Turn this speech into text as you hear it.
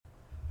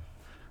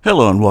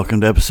Hello and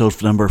welcome to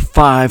episode number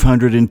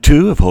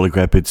 502 of Holy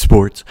Crap It's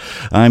Sports.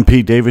 I'm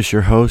Pete Davis,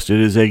 your host. It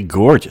is a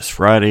gorgeous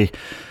Friday.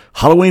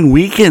 Halloween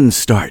weekend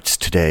starts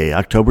today,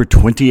 October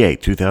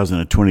 28,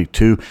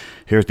 2022,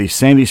 here at the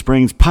Sandy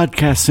Springs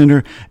Podcast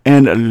Center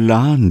and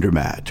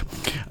Laundromat.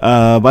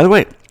 By the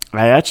way,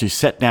 I actually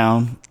sat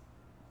down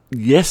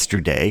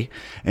yesterday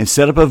and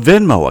set up a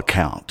Venmo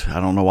account.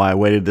 I don't know why I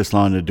waited this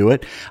long to do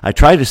it. I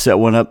tried to set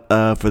one up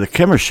for the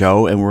Kimmer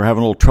Show, and we're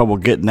having a little trouble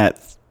getting that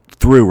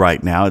through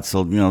right now. It's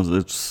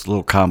it's a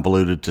little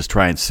convoluted to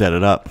try and set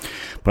it up,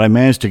 but I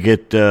managed to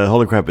get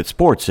Holy Crap It's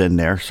Sports in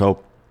there.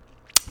 So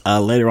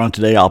later on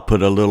today, I'll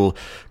put a little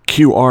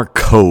QR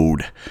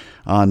code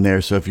on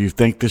there. So if you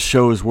think this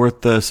show is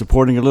worth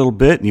supporting a little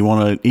bit, and you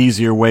want an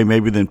easier way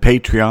maybe than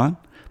Patreon,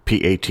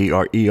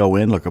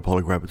 Patreon, look up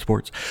Holy Crap It's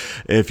Sports.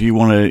 If you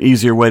want an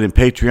easier way than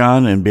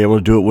Patreon and be able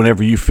to do it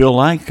whenever you feel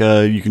like,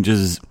 you can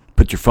just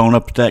put your phone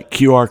up to that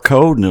QR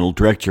code and it'll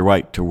direct you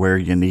right to where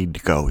you need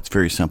to go. It's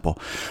very simple.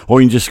 Or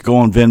you can just go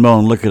on Venmo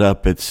and look it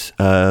up. It's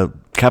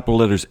capital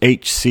letters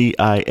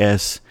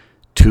HCIS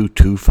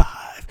 225.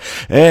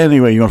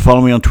 Anyway, you want to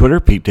follow me on Twitter,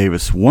 Pete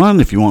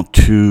Davis1. If you want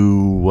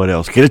to, what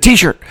else? Get a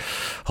t-shirt.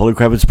 Holy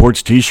Crap It's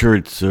Sports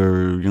t-shirts,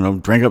 or,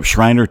 Drink Up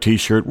Shriner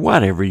t-shirt,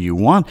 whatever you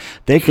want.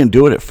 They can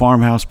do it at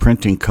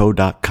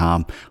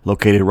farmhouseprintingco.com,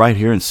 located right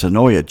here in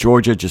Sonoya,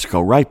 Georgia. Just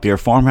go right there,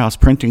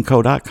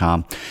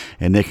 farmhouseprintingco.com,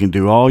 and they can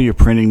do all your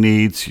printing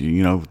needs.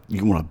 You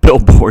want a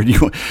billboard,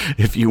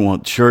 if you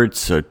want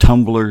shirts, or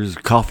tumblers,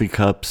 coffee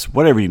cups,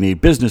 whatever you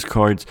need, business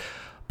cards,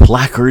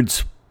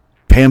 placards,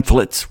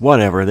 pamphlets,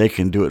 whatever, they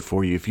can do it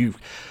for you. If you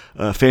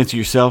fancy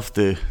yourself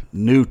the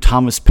new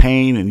Thomas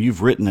Paine and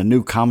you've written a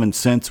new Common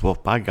Sense, well,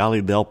 by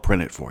golly, they'll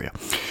print it for you.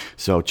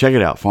 So check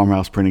it out,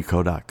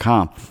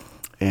 farmhouseprintingco.com.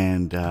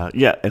 And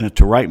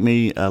to write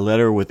me a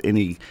letter with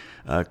any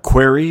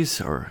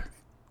queries or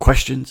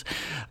questions,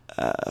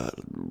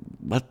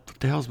 what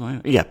the hell's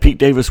my... Yeah,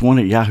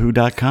 PeteDavis1 at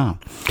yahoo.com.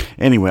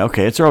 Anyway,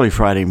 okay, it's early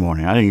Friday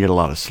morning. I didn't get a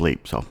lot of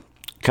sleep, so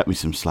cut me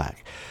some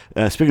slack.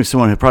 Speaking of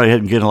someone who probably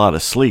hadn't getting a lot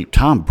of sleep,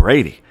 Tom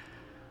Brady.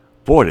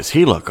 Boy, does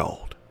he look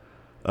old.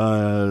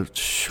 We'll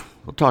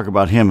talk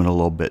about him in a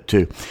little bit,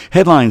 too.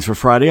 Headlines for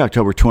Friday,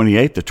 October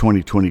 28th of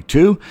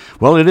 2022.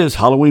 Well, it is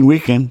Halloween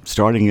weekend,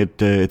 starting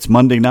at it's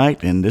Monday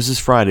night, and this is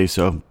Friday,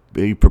 so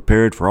be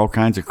prepared for all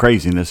kinds of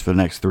craziness for the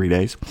next 3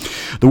 days.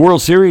 The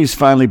World Series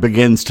finally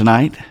begins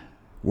tonight.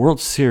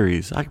 World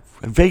Series. I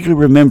vaguely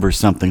remember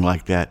something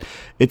like that.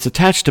 It's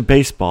attached to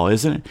baseball,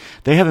 isn't it?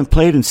 They haven't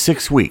played in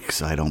 6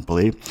 weeks, I don't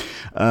believe.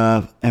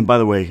 And by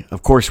the way,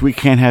 of course, we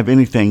can't have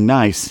anything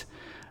nice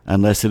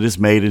unless it is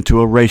made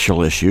into a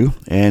racial issue.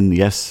 And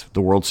yes,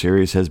 the World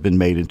Series has been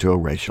made into a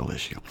racial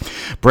issue.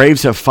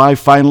 Braves have 5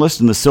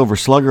 finalists in the Silver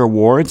Slugger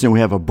Awards, and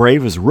we have a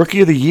Brave as Rookie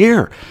of the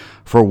Year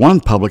for one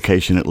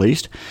publication at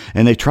least.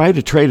 And they tried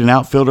to trade an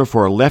outfielder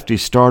for a lefty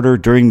starter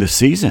during the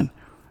season.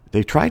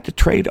 They tried to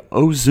trade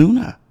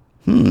Ozuna.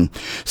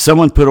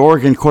 Someone put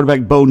Oregon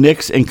quarterback Bo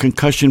Nix in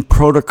concussion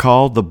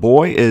protocol. The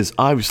boy is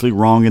obviously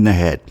wrong in the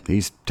head.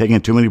 He's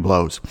taking too many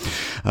blows.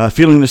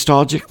 Feeling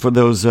nostalgic for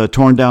those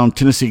torn down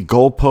Tennessee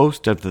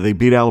goalposts after they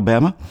beat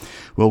Alabama?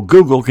 Well,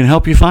 Google can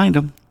help you find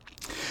them.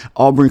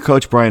 Auburn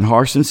coach Brian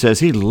Harsin says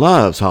he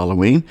loves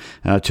Halloween,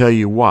 and I'll tell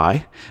you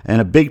why.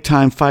 And a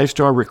big-time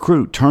 5-star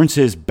recruit turns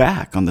his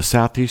back on the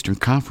Southeastern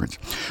Conference.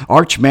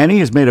 Arch Manning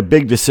has made a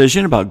big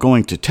decision about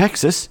going to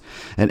Texas.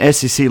 An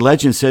SEC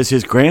legend says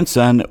his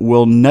grandson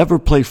will never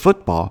play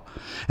football,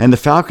 and the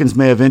Falcons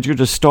may have injured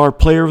a star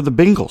player of the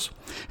Bengals.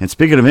 And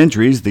speaking of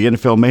injuries, the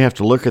NFL may have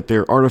to look at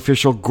their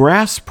artificial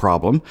grass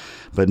problem,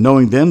 but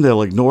knowing them,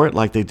 they'll ignore it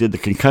like they did the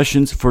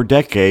concussions for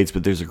decades.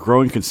 But there's a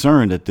growing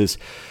concern that this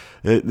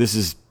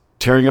is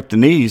tearing up the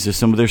knees of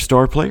some of their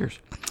star players.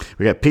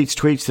 We got Pete's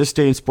Tweets, This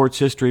Day in Sports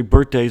History,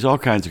 birthdays, all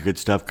kinds of good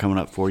stuff coming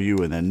up for you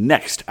in the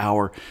next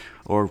hour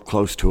or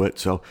close to it.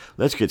 So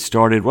let's get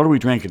started. What are we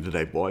drinking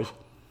today, boys?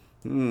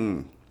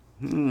 Well,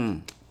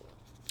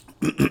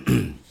 I'm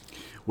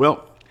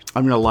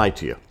going to lie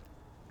to you.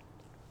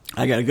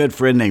 I got a good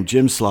friend named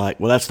Jim Sly.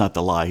 Well, that's not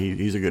the lie.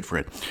 He's a good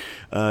friend.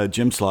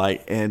 Jim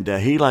Sly. And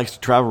he likes to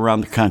travel around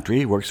the country.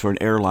 He works for an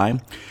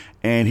airline.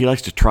 And he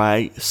likes to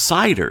try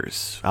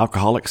ciders,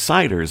 alcoholic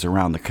ciders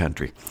around the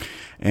country.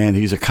 And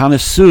he's a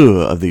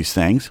connoisseur of these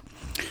things.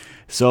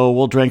 So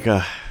we'll drink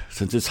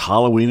since it's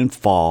Halloween and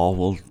fall,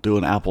 we'll do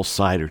an apple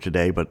cider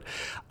today. But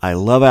I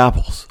love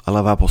apples. I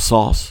love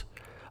applesauce.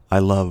 I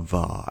love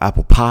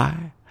apple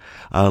pie.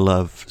 I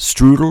love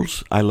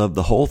strudels. I love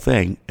the whole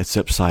thing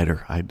except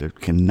cider. I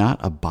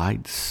cannot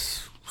abide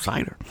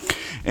cider.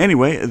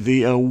 Anyway,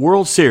 the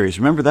World Series,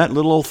 remember that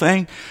little old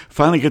thing?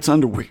 Finally gets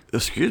underway.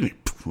 Excuse me.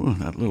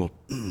 That little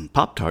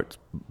Pop-Tart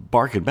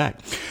barking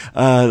back.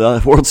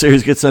 The World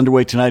Series gets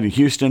underway tonight in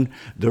Houston.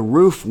 The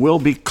roof will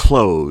be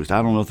closed.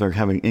 I don't know if they're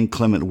having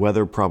inclement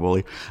weather,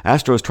 probably.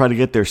 Astros try to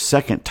get their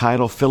second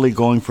title. Philly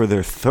going for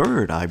their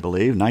third, I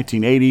believe.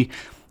 1980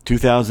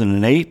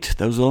 2008.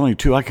 Those are the only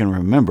two I can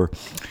remember.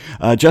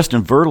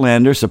 Justin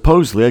Verlander,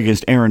 supposedly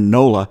against Aaron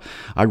Nola.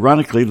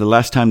 Ironically, the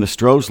last time the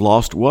Stros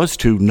lost was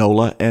to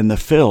Nola and the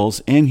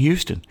Phils in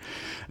Houston.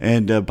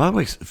 And by the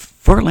way,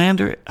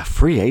 Verlander, a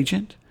free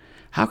agent?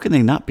 How can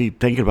they not be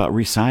thinking about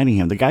re-signing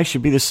him? The guy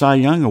should be the Cy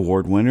Young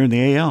Award winner in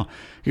the AL.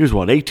 He was,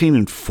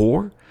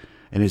 18-4?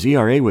 And his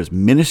ERA was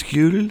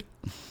minuscule.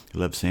 I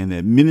love saying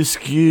that,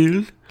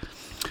 minuscule.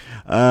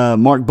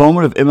 Mark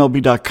Bowman of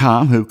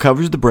MLB.com, who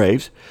covers the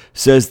Braves,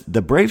 says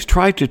the Braves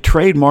tried to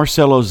trade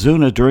Marcell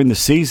Ozuna during the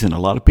season. A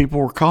lot of people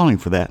were calling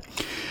for that.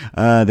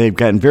 They've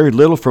gotten very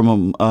little from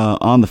him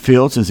on the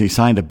field since he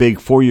signed a big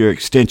 4-year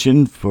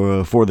extension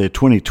for the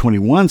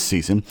 2021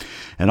 season.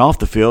 And off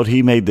the field,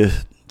 he made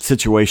the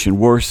situation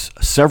worse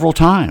several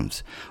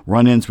times.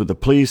 Run-ins with the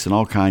police and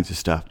all kinds of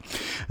stuff.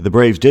 The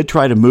Braves did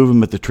try to move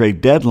him at the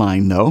trade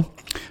deadline, though.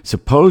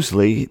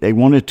 Supposedly, they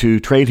wanted to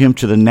trade him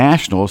to the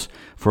Nationals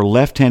for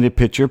left-handed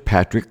pitcher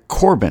Patrick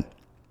Corbin.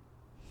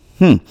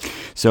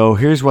 So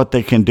here's what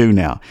they can do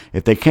now.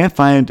 If they can't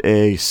find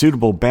a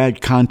suitable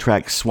bad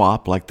contract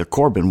swap like the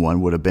Corbin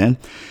one would have been,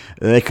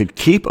 they could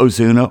keep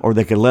Ozuna or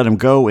they could let him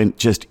go and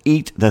just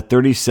eat the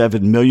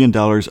 $37 million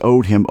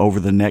owed him over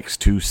the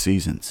next 2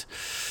 seasons.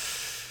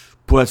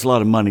 Boy, that's a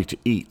lot of money to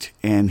eat.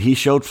 And he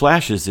showed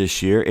flashes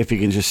this year. If he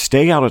can just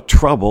stay out of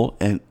trouble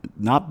and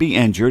not be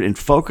injured and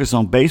focus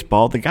on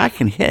baseball, the guy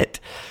can hit.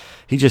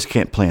 He just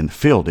can't play in the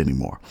field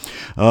anymore.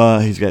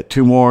 He's got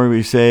 2 more,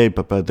 we say,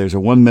 but there's a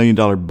 $1 million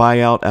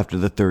buyout after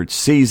the 3rd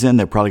season.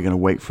 They're probably going to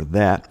wait for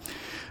that.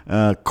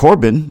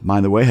 Corbin, by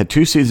the way, had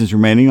 2 seasons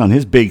remaining on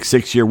his big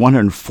 6-year,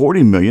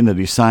 $140 million that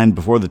he signed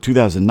before the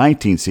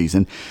 2019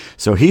 season.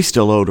 So he's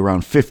still owed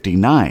around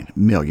 $59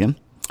 million.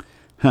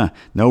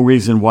 No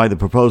reason why the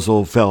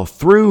proposal fell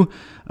through,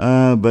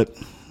 but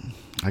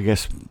I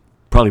guess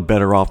probably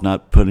better off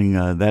not putting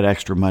that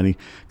extra money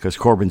because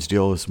Corbin's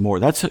deal is more.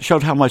 That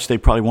showed how much they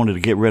probably wanted to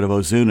get rid of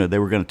Ozuna. They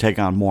were going to take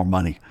on more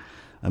money.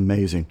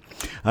 Amazing.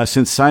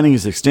 Since signing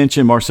his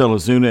extension, Marcell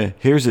Ozuna,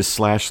 here's his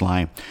slash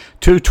line: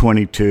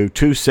 222,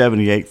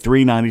 278,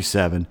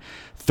 397,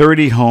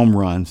 30 home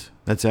runs.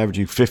 That's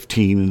averaging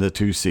 15 in the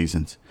 2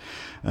 seasons.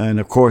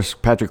 And, of course,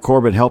 Patrick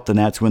Corbin helped the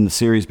Nats win the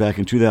series back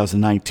in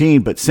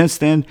 2019. But since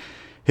then,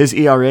 his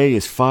ERA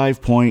is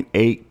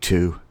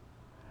 5.82.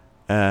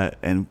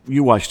 And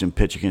you watched him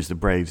pitch against the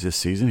Braves this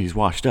season. He's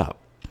washed up.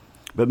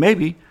 But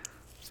maybe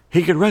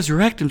he could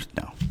resurrect him.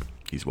 No,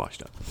 he's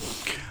washed up.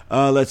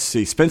 Let's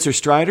see. Spencer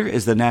Strider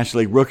is the National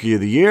League Rookie of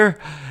the Year.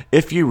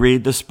 If you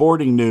read the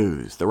Sporting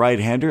News, the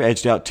right-hander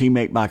edged out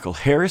teammate Michael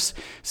Harris.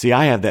 See,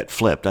 I have that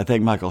flipped. I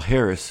think Michael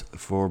Harris,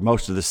 for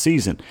most of the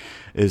season,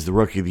 is the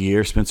Rookie of the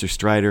Year. Spencer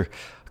Strider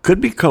could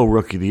be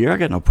co-Rookie of the Year. I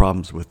got no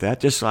problems with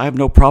that. I have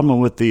no problem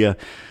with the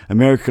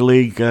American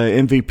League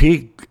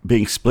MVP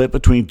being split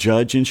between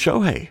Judge and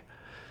Shohei,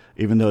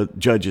 even though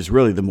Judge is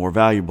really the more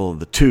valuable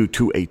of the two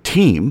to a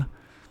team.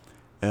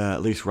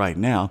 At least right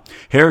now.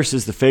 Harris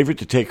is the favorite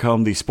to take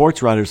home the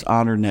Sports Writers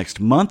honor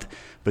next month,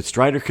 but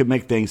Strider could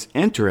make things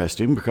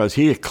interesting because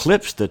he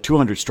eclipsed the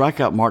 200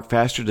 strikeout mark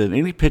faster than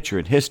any pitcher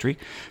in history,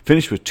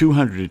 finished with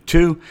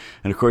 202,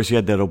 and of course he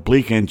had that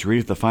oblique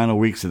injury the final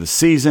weeks of the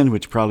season,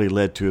 which probably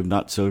led to a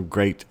not so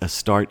great a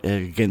start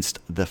against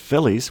the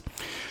Phillies.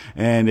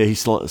 And he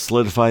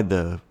solidified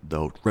the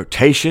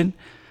rotation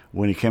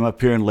when he came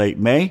up here in late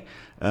May.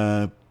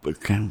 Was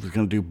going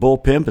to do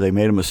bullpen, but they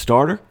made him a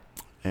starter.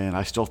 And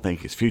I still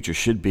think his future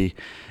should be.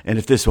 And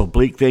if this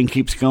oblique thing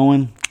keeps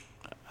going,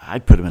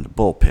 I'd put him in the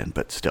bullpen.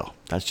 But still,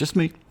 that's just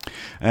me.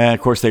 And,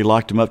 of course, they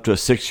locked him up to a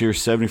 6-year,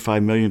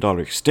 $75 million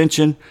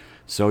extension.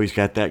 So he's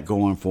got that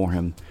going for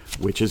him,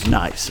 which is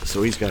nice.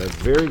 So he's got a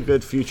very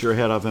good future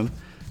ahead of him.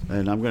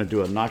 And I'm going to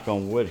do a knock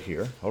on wood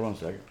here. Hold on a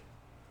second.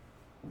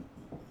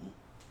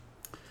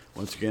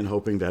 Once again,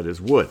 hoping that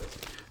is wood.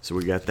 So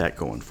we got that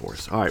going for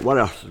us. All right, what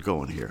else is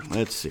going here?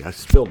 Let's see. I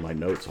spilled my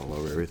notes all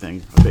over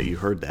everything. I bet you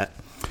heard that.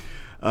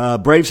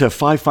 Braves have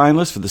 5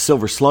 finalists for the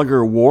Silver Slugger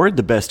Award,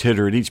 the best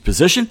hitter at each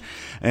position.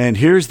 And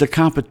here's the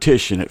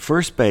competition. At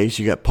first base,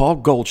 you got Paul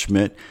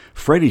Goldschmidt,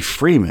 Freddie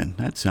Freeman,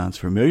 that sounds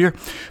familiar,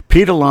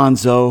 Pete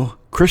Alonso,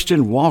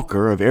 Christian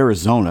Walker of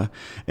Arizona,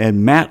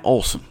 and Matt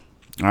Olson.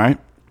 All right.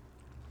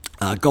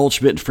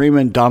 Goldschmidt and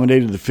Freeman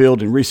dominated the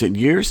field in recent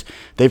years.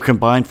 They've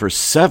combined for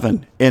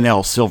 7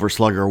 NL Silver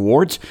Slugger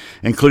Awards,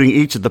 including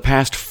each of the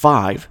past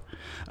 5.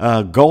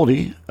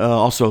 Goldie,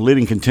 also a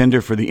leading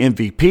contender for the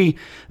MVP,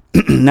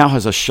 now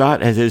has a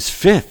shot at his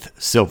 5th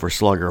Silver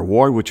Slugger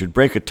Award, which would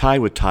break a tie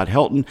with Todd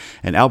Helton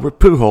and Albert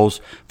Pujols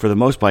for the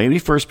most by any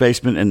first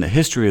baseman in the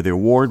history of the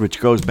award,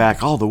 which goes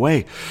back all the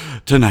way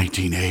to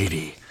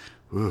 1980.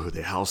 Ooh,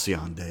 the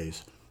halcyon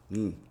days.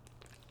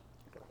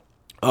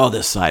 Oh,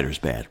 this cider's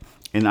bad.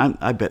 And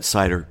I bet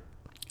cider,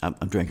 I'm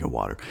drinking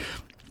water.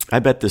 I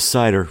bet this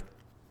cider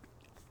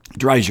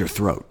dries your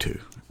throat, too.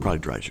 Probably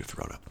dries your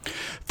throat up.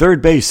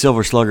 Third base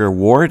Silver Slugger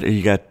Award.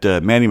 You got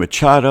Manny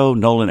Machado,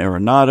 Nolan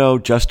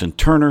Arenado, Justin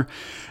Turner,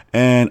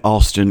 and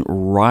Austin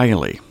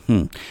Riley.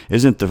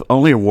 Isn't the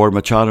only award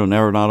Machado and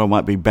Arenado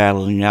might be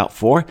battling out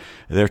for.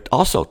 They're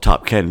also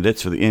top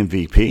candidates for the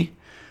MVP.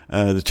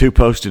 The two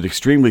posted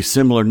extremely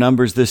similar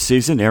numbers this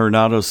season.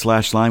 Arenado's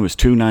slash line was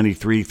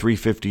 293,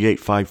 358,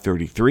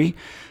 533,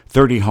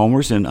 30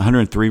 homers and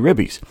 103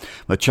 ribbies.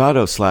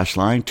 Machado's slash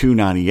line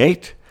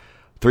 298,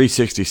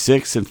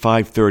 366, and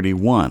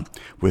 531,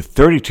 with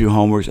 32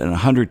 homers and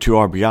 102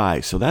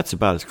 RBIs, so that's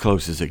about as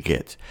close as it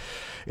gets.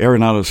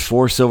 Arenado's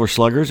 4 Silver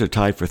Sluggers are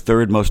tied for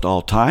third most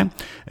all-time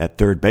at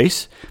third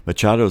base.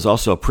 Machado is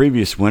also a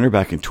previous winner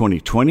back in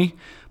 2020,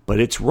 but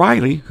it's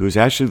Riley who's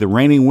actually the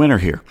reigning winner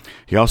here.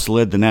 He also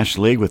led the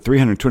National League with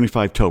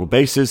 325 total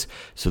bases,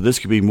 so this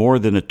could be more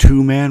than a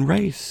two-man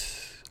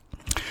race.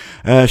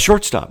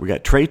 Shortstop, we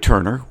got Trey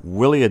Turner,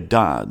 Willie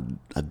Adams,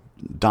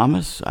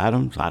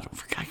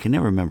 I can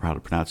never remember how to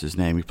pronounce his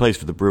name. He plays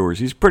for the Brewers.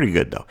 He's pretty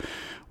good, though.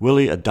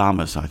 Willie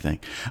Adames, I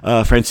think.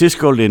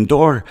 Francisco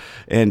Lindor,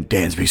 and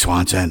Dansby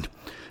Swanson.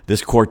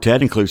 This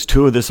quartet includes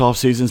 2 of this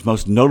offseason's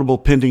most notable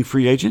pending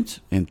free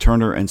agents, in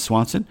Turner and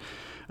Swanson.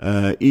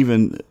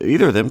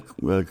 Either of them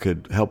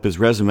could help his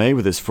resume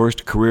with his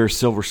first career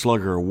Silver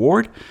Slugger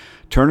award.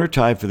 Turner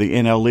tied for the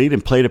NL lead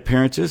in plate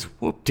appearances,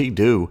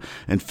 whoop-dee-doo,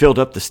 and filled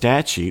up the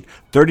stat sheet.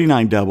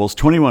 39 doubles,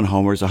 21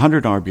 homers,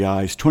 100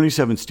 RBIs,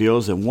 27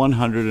 steals, and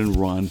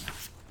 101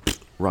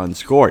 runs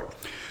scored.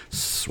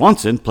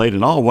 Swanson played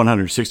in all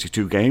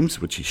 162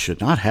 games, which he should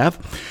not have,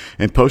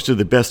 and posted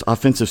the best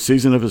offensive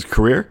season of his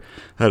career,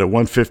 had a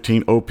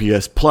 115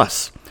 OPS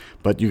plus.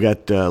 But you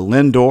got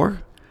Lindor,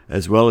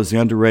 as well as the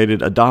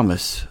underrated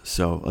Adames.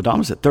 So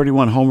Adames at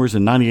 31 homers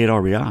and 98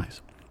 RBIs.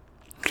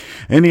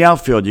 In the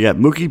outfield, you got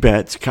Mookie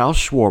Betts, Kyle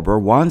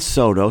Schwarber, Juan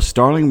Soto,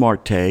 Starling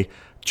Marte,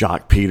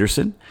 Jock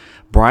Peterson,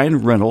 Brian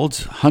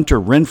Reynolds, Hunter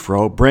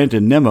Renfroe,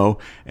 Brandon Nimmo,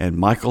 and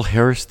Michael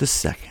Harris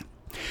II.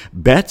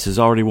 Betts has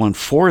already won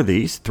 4 of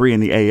these, 3 in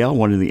the AL,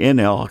 1 in the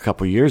NL a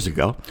couple years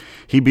ago.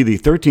 He'd be the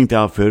 13th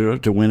outfielder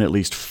to win at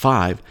least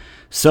 5.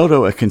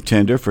 Soto a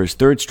contender for his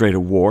 3rd straight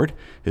award.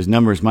 His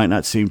numbers might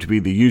not seem to be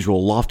the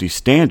usual lofty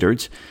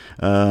standards.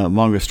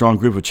 Among a strong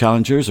group of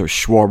challengers are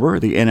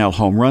Schwarber, the NL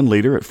home run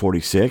leader at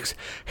 46,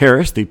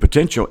 Harris, the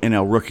potential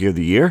NL Rookie of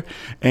the Year,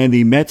 and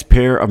the Mets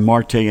pair of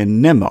Marte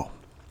and Nimmo.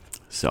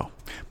 So,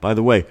 by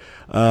the way,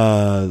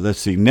 let's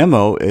see,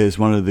 Nimmo is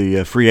one of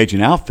the free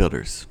agent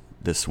outfielders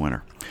this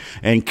winter.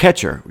 And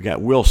catcher, we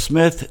got Will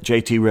Smith,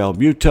 JT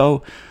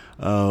Realmuto,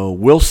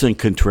 Wilson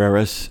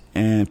Contreras,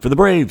 and for the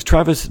Braves,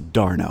 Travis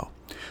d'Arnaud.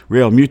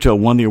 Realmuto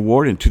won the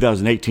award in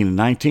 2018 and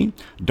 19.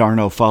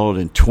 d'Arnaud followed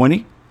in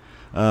 20.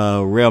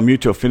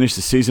 Realmuto finished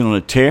the season on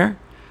a tear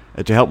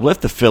to help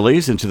lift the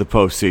Phillies into the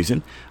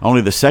postseason. Only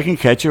the second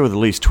catcher with at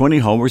least 20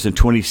 homers and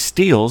 20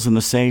 steals in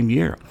the same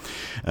year.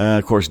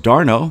 Of course,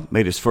 d'Arnaud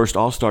made his first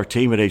All-Star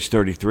team at age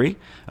 33,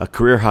 a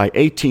career-high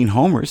 18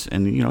 homers,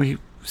 and he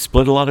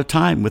split a lot of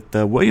time with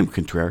William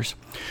Contreras.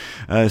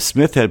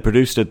 Smith had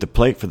produced at the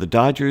plate for the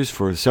Dodgers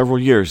for several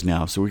years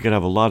now, so we could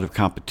have a lot of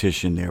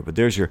competition there. But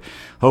there's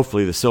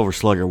hopefully the Silver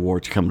Slugger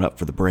Awards coming up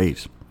for the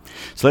Braves.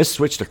 So let's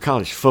switch to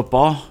college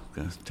football. I'm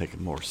going to take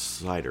more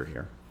cider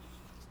here.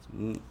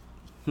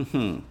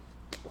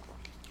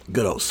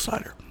 Good old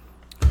cider.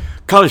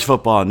 College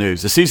football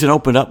news. The season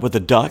opened up with the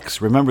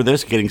Ducks, remember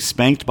this, getting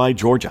spanked by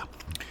Georgia.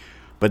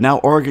 But now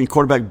Oregon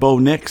quarterback Bo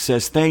Nix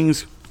says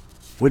things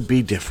would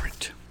be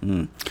different.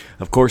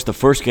 Of course, the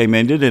first game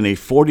ended in a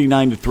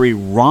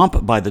 49-3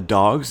 romp by the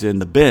Dogs in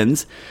the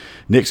Benz.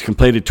 Nix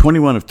completed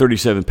 21 of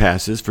 37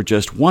 passes for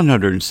just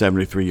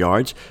 173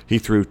 yards. He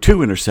threw 2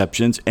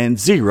 interceptions and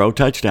 0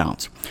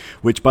 touchdowns,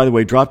 which, by the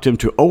way, dropped him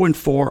to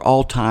 0-4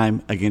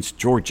 all-time against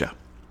Georgia.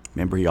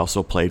 Remember, he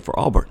also played for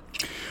Auburn.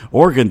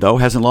 Oregon, though,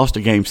 hasn't lost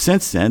a game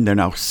since then. They're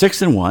now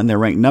 6-1. They're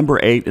ranked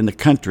number 8 in the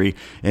country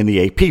in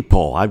the AP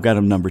poll. I've got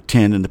them number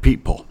 10 in the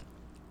Pete poll.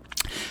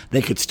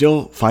 They could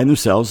still find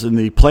themselves in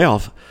the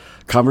playoff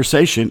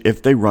conversation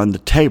if they run the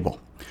table.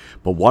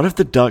 But what if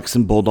the Ducks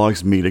and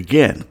Bulldogs meet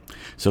again?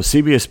 So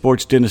CBS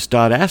Sports' Dennis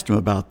Dodd asked him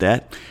about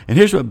that, and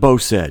here's what Bo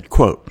said,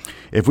 quote,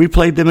 "If we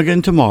played them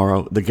again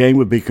tomorrow, the game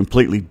would be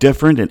completely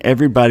different, and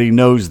everybody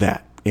knows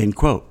that," end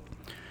quote.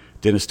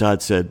 Dennis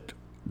Dodd said,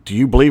 "Do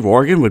you believe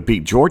Oregon would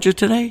beat Georgia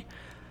today?"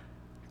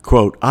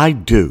 Quote, "I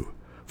do.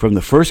 From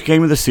the first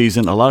game of the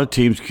season, a lot of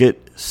teams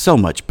get so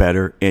much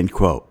better," end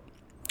quote.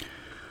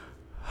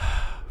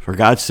 For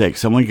God's sake,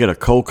 someone get a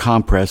cold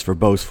compress for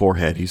Bo's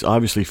forehead. He's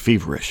obviously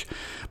feverish.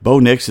 Bo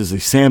Nix is the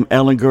Sam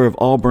Ehlinger of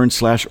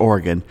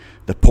Auburn/Oregon.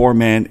 The poor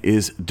man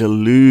is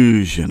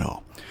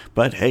delusional.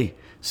 But hey,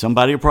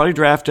 somebody will probably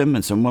draft him,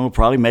 and someone will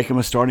probably make him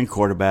a starting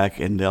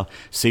quarterback, and they'll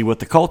see what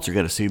the Colts are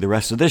going to see the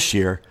rest of this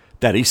year,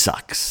 that he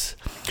sucks.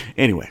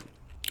 Anyway,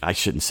 I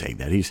shouldn't say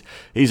that.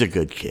 He's a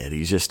good kid.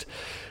 He's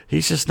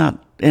just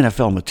not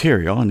NFL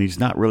material, and he's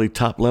not really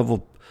top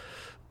level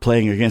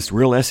playing against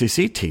real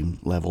SEC team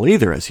level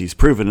either, as he's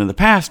proven in the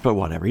past, but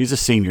whatever. He's a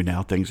senior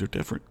now. Things are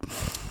different.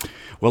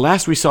 Well,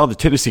 last we saw the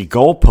Tennessee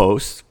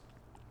goalposts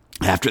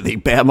after the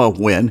Bama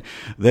win,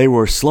 they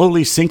were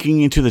slowly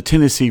sinking into the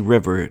Tennessee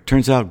River. It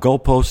turns out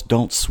goalposts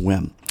don't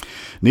swim.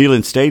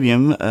 Neyland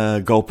Stadium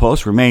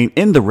goalposts remain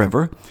in the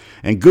river,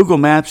 and Google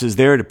Maps is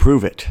there to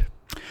prove it.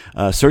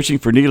 Searching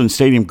for Neyland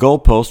Stadium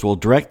goalpost will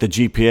direct the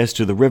GPS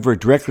to the river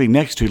directly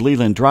next to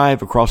Leland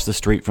Drive across the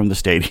street from the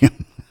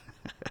stadium.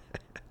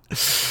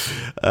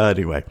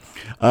 Anyway,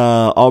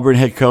 Auburn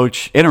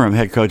interim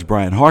head coach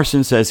Brian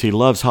Harsin says he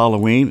loves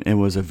Halloween and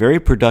was a very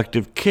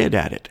productive kid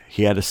at it.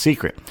 He had a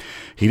secret.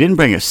 He didn't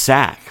bring a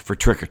sack for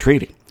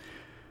trick-or-treating.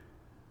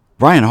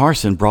 Brian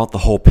Harsin brought the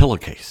whole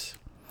pillowcase.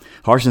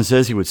 Harsin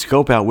says he would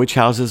scope out which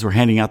houses were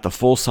handing out the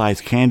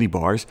full-size candy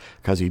bars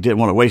because he didn't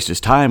want to waste his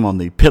time on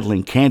the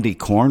piddling candy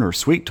corn or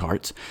sweet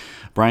tarts.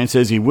 Brian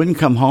says he wouldn't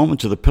come home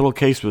until the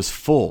pillowcase was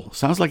full.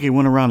 Sounds like he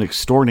went around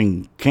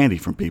extorting candy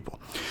from people.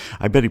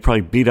 I bet he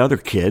probably beat other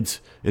kids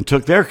and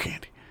took their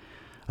candy.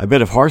 I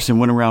bet if Harsin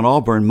went around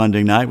Auburn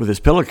Monday night with his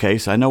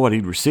pillowcase, I know what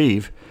he'd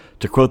receive.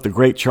 To quote the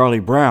great Charlie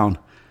Brown,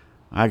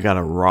 "I got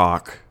a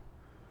rock."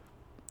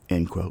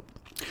 End quote.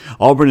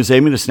 Auburn is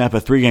aiming to snap a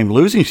 3-game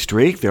losing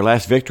streak. Their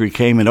last victory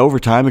came in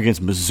overtime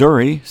against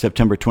Missouri,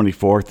 September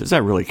 24th. Does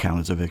that really count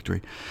as a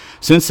victory?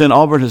 Since then,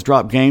 Auburn has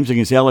dropped games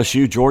against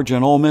LSU, Georgia,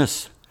 and Ole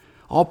Miss.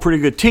 All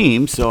pretty good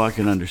teams, so I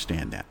can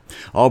understand that.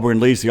 Auburn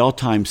leads the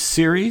all-time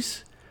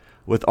series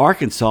with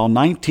Arkansas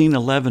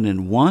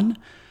 19-11-1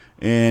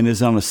 and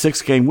is on a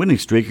 6-game winning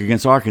streak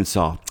against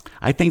Arkansas.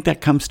 I think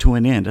that comes to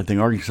an end. I think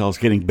Arkansas is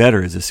getting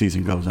better as the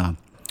season goes on.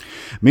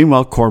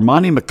 Meanwhile,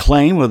 Cormani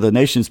McClain, one of the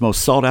nation's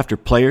most sought-after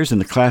players in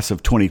the class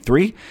of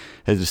 23,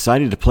 has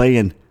decided to play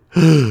in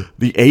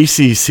the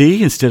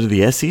ACC instead of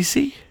the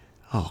SEC.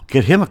 Oh,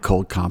 get him a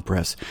cold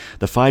compress.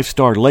 The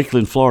 5-star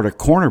Lakeland, Florida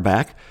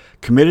cornerback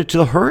committed to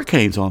the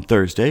Hurricanes on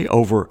Thursday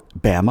over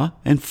Bama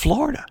and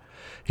Florida.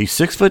 He's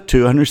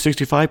 6'2",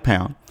 165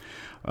 pounds,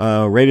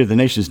 rated the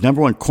nation's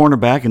 #1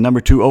 cornerback and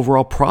 #2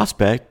 overall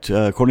prospect,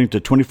 according to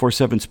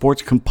 24/7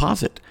 Sports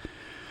Composite.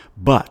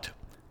 But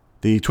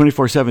the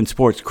 24/7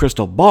 Sports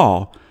crystal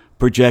ball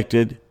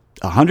projected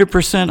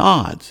 100%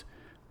 odds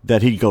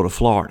that he'd go to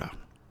Florida.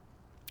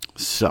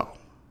 So,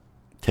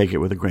 take it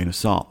with a grain of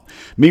salt.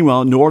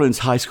 Meanwhile, New Orleans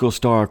high school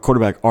star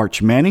quarterback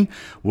Arch Manning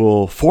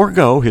will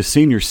forego his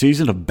senior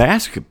season of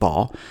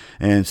basketball,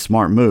 and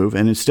smart move,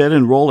 and instead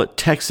enroll at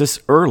Texas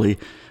early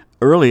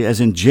as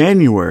in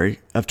January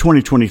of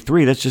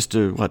 2023. That's just,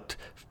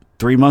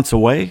 3 months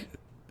away?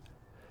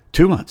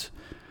 2 months.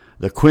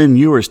 The Quinn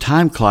Ewers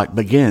time clock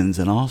begins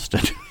in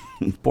Austin.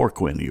 Poor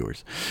Quinn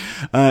Ewers.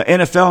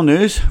 NFL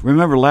news.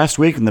 Remember last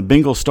week when the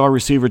Bengals star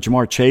receiver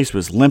Jamar Chase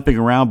was limping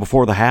around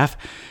before the half,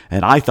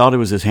 and I thought it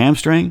was his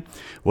hamstring?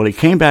 Well, he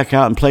came back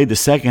out and played the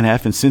second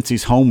half, and since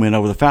he's home win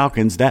over the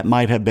Falcons, that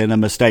might have been a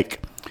mistake.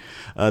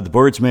 The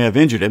Birds may have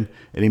injured him,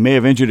 and he may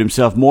have injured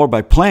himself more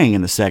by playing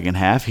in the second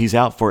half. He's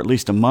out for at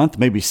least a month,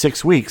 maybe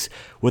 6 weeks,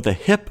 with a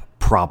hip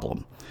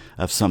problem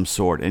of some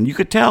sort. And you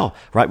could tell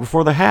right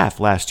before the half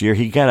last year,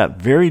 he got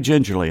up very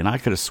gingerly, and I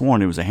could have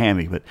sworn it was a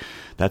hammy, but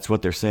that's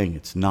what they're saying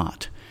it's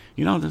not.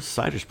 You know, this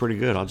cider's pretty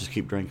good. I'll just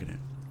keep drinking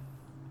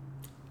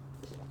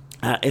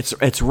it.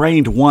 It's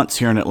rained once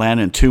here in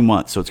Atlanta in 2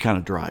 months, so it's kind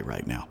of dry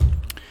right now.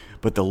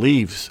 But the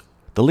leaves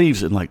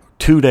in like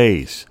 2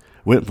 days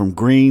went from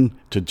green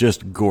to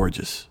just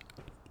gorgeous.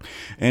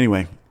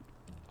 Anyway,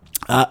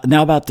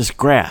 now about this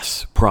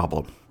grass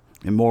problem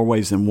in more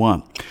ways than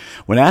one.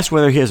 When asked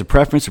whether he has a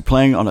preference for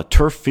playing on a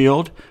turf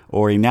field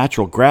or a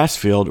natural grass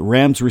field,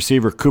 Rams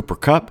receiver Cooper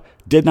Kupp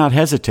did not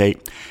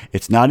hesitate.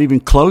 It's not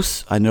even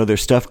close. I know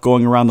there's stuff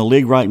going around the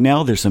league right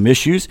now. There's some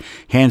issues.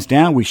 Hands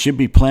down, we should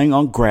be playing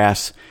on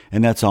grass,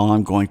 and that's all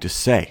I'm going to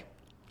say.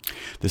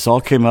 This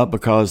all came up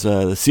because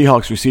the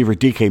Seahawks receiver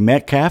DK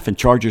Metcalf and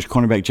Chargers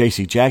cornerback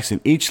J.C. Jackson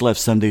each left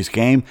Sunday's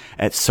game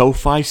at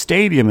SoFi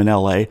Stadium in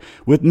L.A.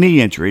 with knee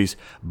injuries,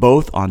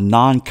 both on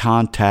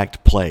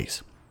non-contact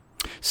plays.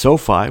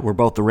 SoFi, where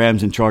both the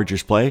Rams and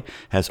Chargers play,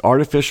 has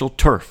artificial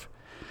turf.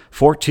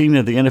 14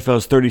 of the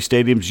NFL's 30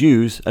 stadiums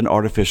use an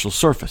artificial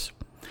surface.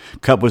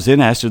 Kupp was then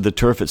asked if the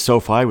turf at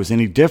SoFi was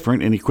any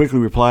different, and he quickly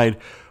replied,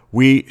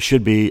 "We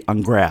should be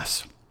on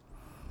grass."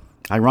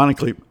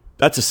 Ironically,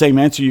 that's the same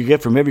answer you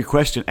get from every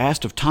question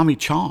asked of Tommy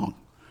Chong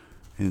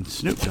and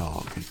Snoop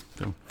Dogg.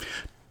 So,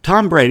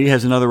 Tom Brady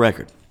has another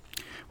record.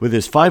 With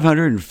his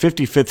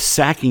 555th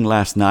sacking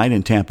last night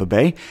in Tampa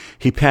Bay,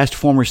 he passed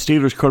former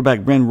Steelers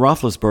quarterback Ben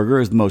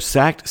Roethlisberger as the most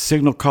sacked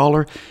signal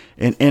caller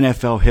in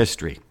NFL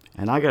history.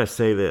 And I got to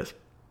say this,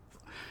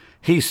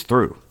 he's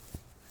through.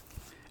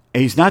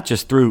 And he's not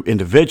just through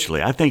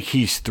individually. I think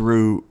he's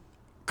through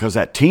because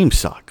that team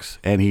sucks,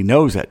 and he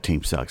knows that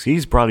team sucks.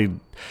 He's probably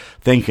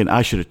thinking,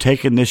 I should have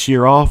taken this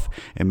year off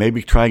and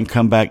maybe try and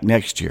come back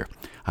next year.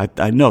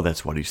 I know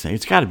that's what he's saying.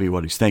 It's got to be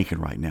what he's thinking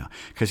right now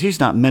because he's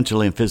not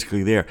mentally and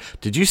physically there.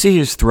 Did you see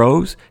his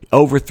throws?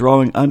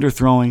 Overthrowing,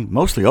 underthrowing,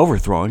 mostly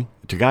overthrowing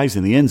to guys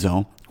in the end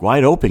zone,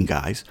 wide open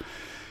guys.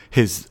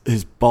 His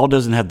ball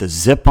doesn't have the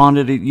zip on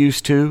it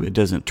used to. It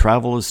doesn't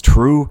travel as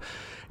true.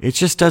 It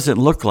just doesn't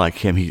look like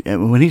him.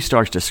 When he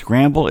starts to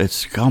scramble,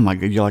 it's, oh my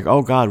God, you're like,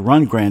 oh God,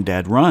 run,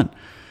 granddad, run.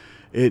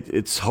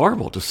 It's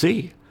horrible to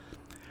see.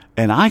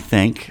 And I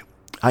think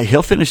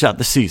he'll finish out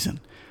the season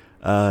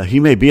He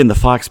may be in the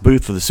Fox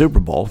booth for the Super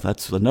Bowl.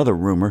 That's another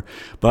rumor.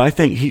 But I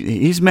think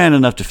he's man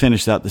enough to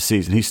finish out the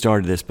season. He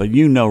started this, but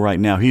right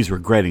now he's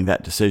regretting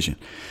that decision.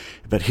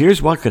 But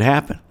here's what could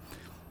happen.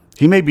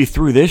 He may be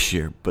through this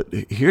year, but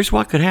here's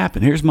what could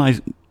happen. Here's my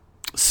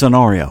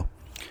scenario.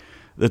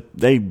 That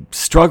they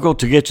struggle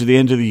to get to the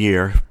end of the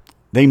year.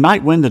 They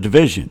might win the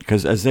division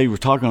because as they were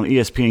talking on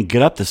ESPN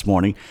Get Up this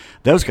morning,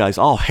 those guys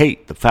all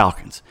hate the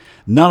Falcons.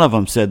 None of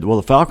them said, well,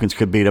 the Falcons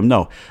could beat them.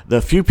 No,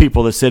 the few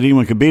people that said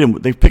anyone could beat them,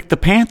 they picked the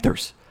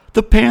Panthers.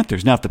 The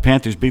Panthers. Now, if the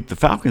Panthers beat the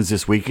Falcons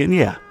this weekend,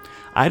 yeah,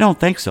 I don't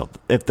think so.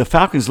 If the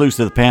Falcons lose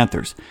to the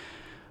Panthers,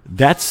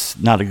 that's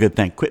not a good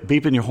thing. Quit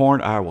beeping your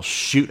horn, or I will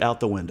shoot out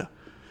the window.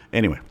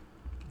 Anyway,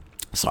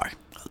 sorry.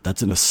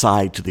 That's an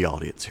aside to the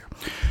audience here.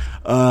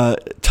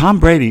 Tom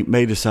Brady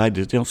may decide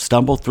to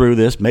stumble through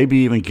this, maybe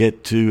even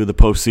get to the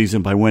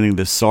postseason by winning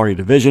this sorry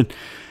division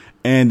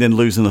and then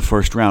losing the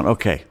first round.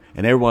 Okay.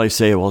 And everybody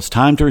say, well, it's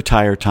time to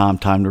retire, Tom,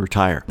 time to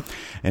retire.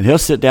 And he'll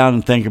sit down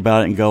and think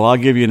about it and go, I'll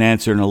give you an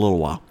answer in a little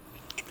while.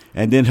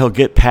 And then he'll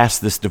get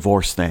past this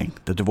divorce thing.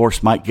 The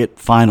divorce might get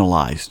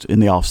finalized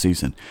in the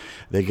offseason.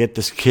 They get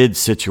this kid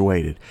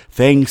situated.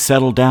 Things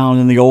settle down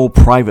in the old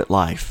private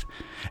life.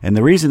 And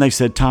the reason they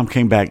said Tom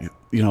came back,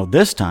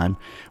 this time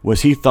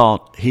was he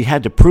thought he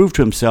had to prove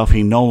to himself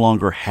he no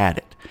longer had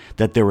it,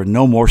 that there were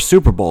no more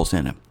Super Bowls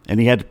in him. And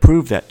he had to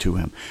prove that to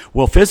him.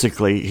 Well,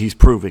 physically, he's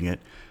proving it.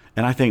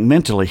 And I think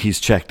mentally he's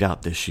checked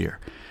out this year.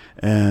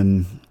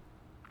 And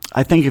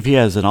I think if he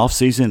has an off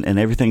season and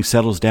everything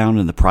settles down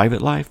in the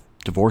private life,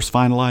 divorce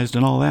finalized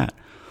and all that,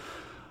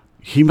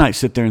 he might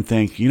sit there and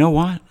think, you know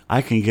what?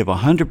 I can give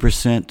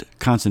 100%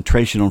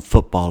 concentration on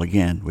football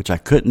again, which I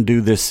couldn't do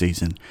this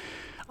season.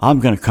 I'm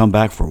going to come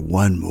back for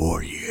one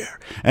more year.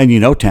 And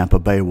Tampa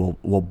Bay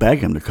will beg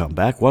him to come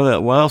back. What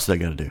else are they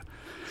going to do?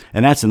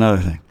 And that's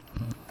another thing.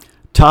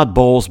 Todd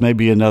Bowles may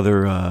be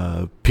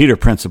another Peter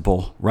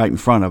principle right in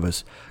front of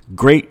us.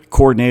 Great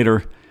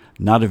coordinator,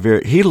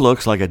 he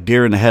looks like a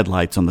deer in the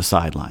headlights on the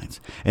sidelines.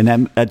 And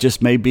that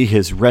just may be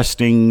his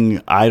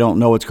resting, I don't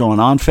know what's going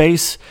on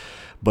face,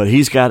 but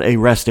he's got a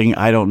resting,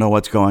 I don't know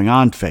what's going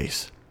on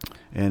face.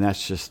 And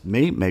that's just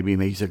me. Maybe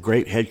he's a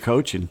great head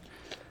coach and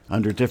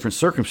under different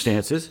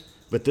circumstances,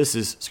 but this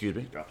is,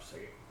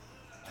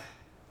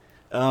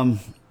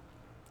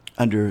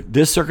 under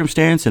this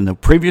circumstance and the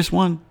previous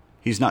one,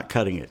 he's not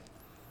cutting it.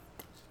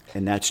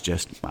 And that's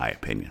just my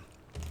opinion.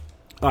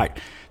 All right.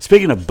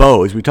 Speaking of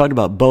Bo's, we talked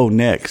about Bo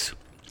Nix.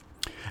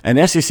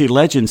 An SEC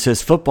legend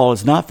says football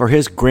is not for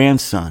his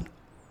grandson.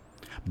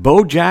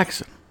 Bo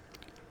Jackson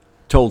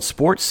told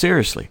Sports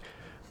Seriously,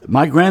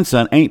 my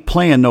grandson ain't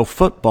playing no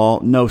football.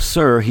 No,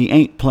 sir, he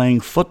ain't playing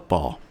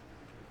football.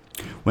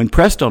 When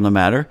pressed on the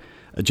matter,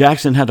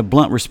 Jackson had a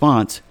blunt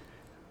response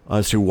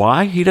as to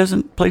why he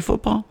doesn't play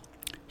football.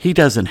 He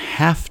doesn't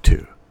have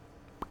to.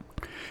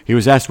 He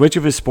was asked which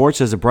of his sports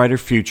has a brighter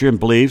future and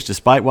believes,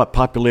 despite what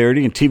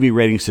popularity and TV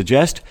ratings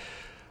suggest,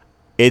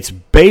 it's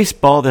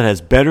baseball that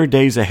has better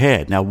days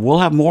ahead. Now, we'll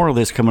have more of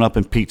this coming up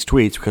in Pete's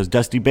tweets because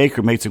Dusty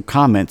Baker made some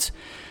comments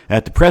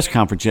at the press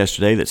conference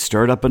yesterday that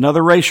stirred up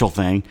another racial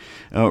thing.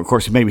 Of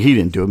course, maybe he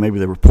didn't do it. Maybe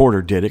the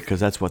reporter did it because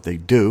that's what they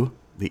do,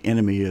 the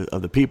enemy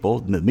of the people,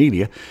 the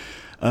media,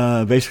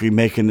 basically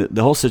making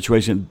the whole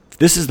situation.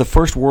 This is the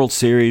first World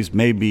Series,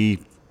 maybe,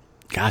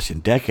 in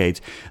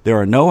decades. There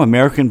are no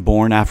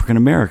American-born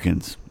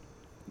African-Americans.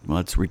 Well,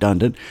 it's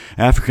redundant.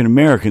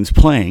 African-Americans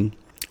playing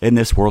in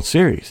this World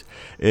Series.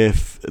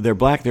 If they're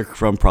black, they're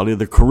from probably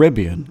the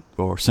Caribbean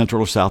or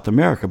Central or South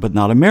America, but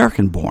not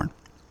American-born.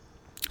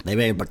 They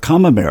may have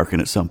become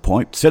American at some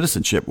point,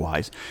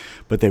 citizenship-wise,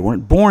 but they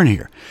weren't born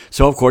here.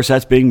 So, of course,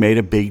 that's being made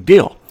a big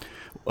deal.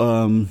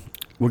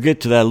 We'll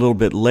get to that a little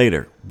bit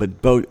later.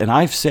 And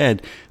I've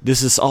said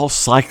this is all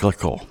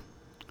cyclical.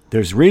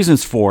 There's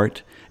reasons for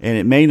it, and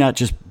it may not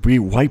just be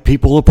white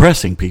people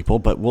oppressing people,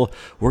 but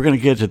we're going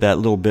to get to that a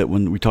little bit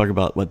when we talk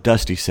about what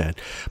Dusty said.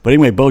 But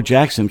anyway, Bo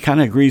Jackson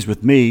kind of agrees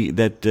with me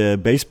that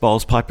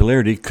baseball's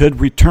popularity could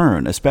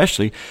return,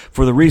 especially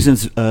for the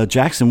reasons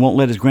Jackson won't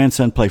let his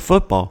grandson play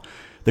football,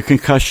 the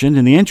concussion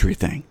and the injury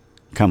thing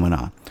coming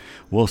on.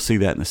 We'll see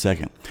that in a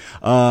second.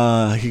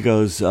 He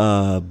goes,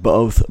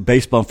 both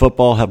baseball and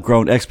football have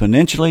grown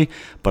exponentially,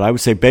 but I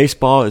would say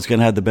baseball is going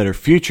to have the better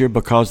future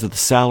because of the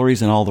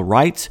salaries and all the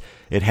rights.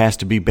 It has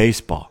to be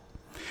baseball.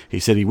 He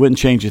said he wouldn't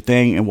change a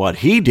thing in what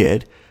he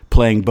did,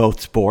 playing both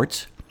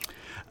sports.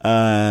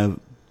 But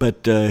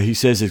he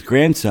says his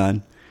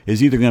grandson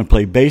is either going to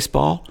play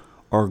baseball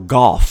or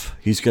golf.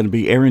 He's going to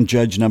be Aaron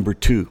Judge number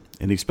 2,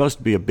 and he's supposed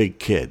to be a big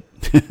kid.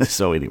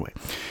 So anyway,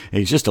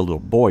 he's just a little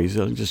boy. He's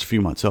just a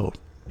few months old.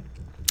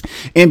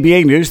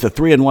 NBA news, the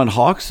 3-1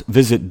 Hawks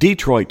visit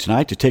Detroit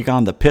tonight to take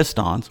on the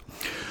Pistons.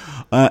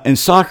 In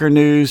soccer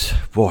news,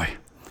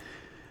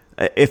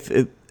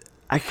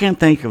 I can't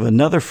think of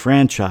another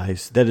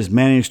franchise that has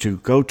managed to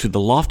go to the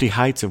lofty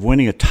heights of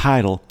winning a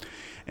title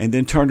and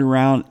then turn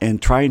around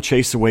and try and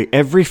chase away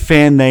every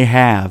fan they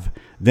have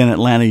than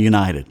Atlanta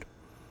United.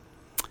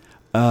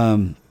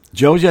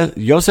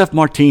 Josef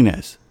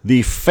Martinez,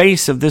 the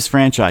face of this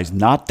franchise,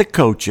 not the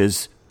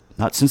coaches,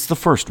 not since the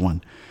first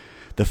one.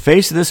 The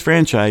face of this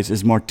franchise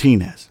is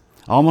Martinez.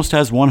 Almost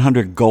has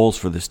 100 goals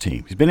for this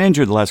team. He's been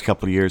injured the last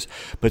couple of years,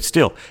 but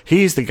still,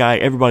 he's the guy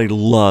everybody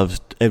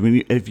loves. I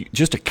mean, if you're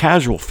just a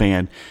casual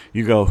fan,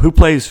 you go, who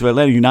plays for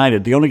Atlanta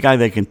United? The only guy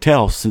they can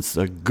tell since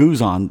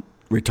Guzan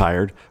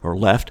retired or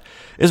left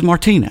is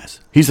Martinez.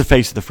 He's the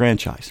face of the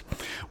franchise.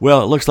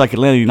 Well, it looks like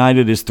Atlanta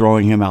United is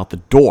throwing him out the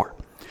door.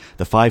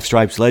 The Five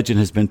Stripes legend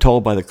has been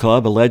told by the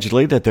club,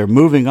 allegedly, that they're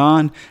moving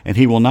on and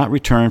he will not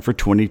return for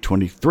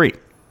 2023.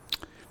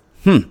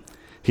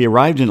 He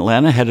arrived in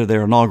Atlanta ahead of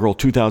their inaugural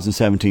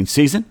 2017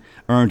 season,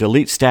 earned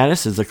elite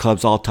status as the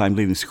club's all-time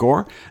leading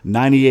scorer,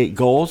 98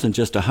 goals in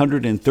just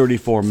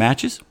 134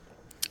 matches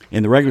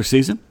in the regular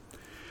season.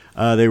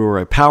 They were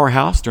a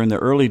powerhouse during the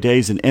early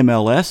days in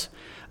MLS.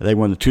 They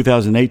won the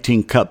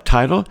 2018 Cup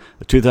title,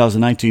 the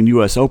 2019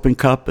 U.S. Open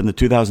Cup, and the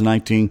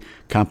 2019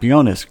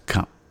 Campeones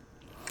Cup.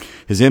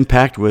 His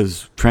impact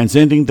was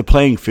transcending the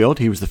playing field.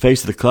 He was the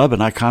face of the club, an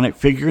iconic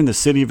figure in the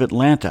city of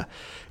Atlanta.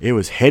 It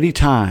was heady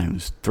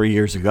times 3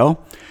 years ago,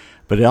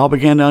 but it all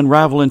began to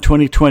unravel in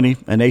 2020.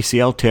 An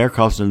ACL tear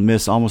caused him to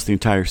miss almost the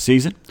entire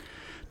season.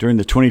 During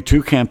the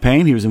 22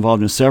 campaign, he was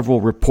involved in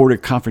several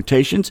reported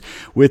confrontations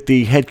with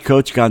the head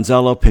coach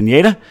Gonzalo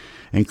Pineda,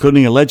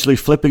 including allegedly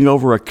flipping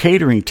over a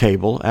catering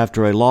table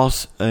after a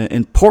loss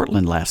in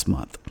Portland last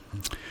month.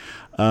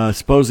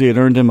 Supposedly it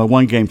earned him a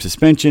one-game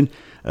suspension.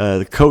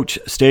 The coach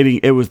stating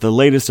it was the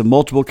latest of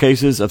multiple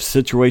cases of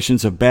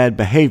situations of bad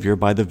behavior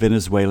by the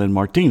Venezuelan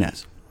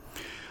Martinez.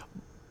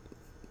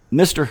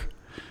 Mister,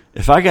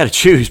 if I got to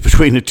choose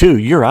between the two,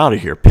 you're out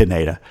of here,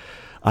 Pineda.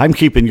 I'm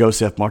keeping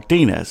Josef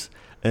Martinez.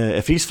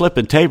 If he's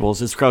flipping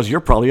tables, it's because you're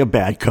probably a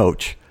bad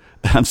coach.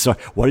 I'm sorry.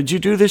 What did you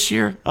do this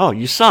year? Oh,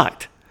 you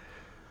sucked.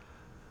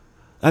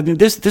 I mean,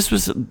 this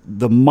was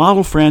the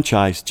model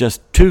franchise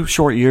just 2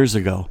 short years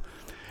ago.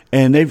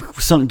 And they've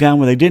sunk down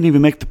where they didn't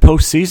even make the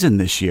postseason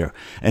this year.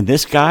 And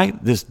this guy,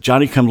 this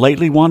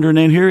Johnny-come-lately wandering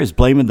in here, is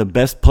blaming the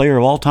best player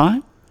of all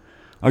time?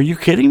 Are you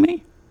kidding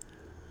me?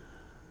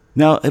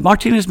 Now,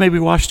 Martinez may be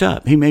washed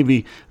up. He may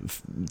be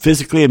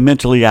physically and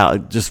mentally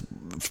out, just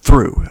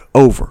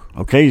over.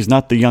 Okay, he's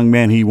not the young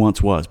man he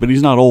once was, but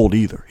he's not old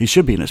either. He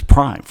should be in his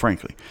prime,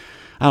 frankly.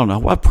 I don't know.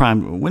 What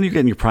prime? When are you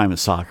getting your prime in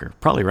soccer?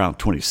 Probably around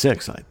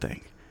 26, I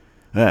think.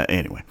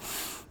 Anyway,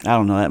 I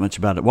don't know that much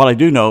about it. What I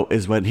do know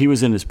is when he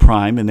was in his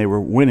prime and they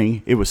were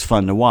winning, it was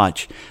fun to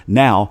watch.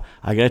 Now,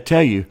 I got to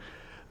tell you,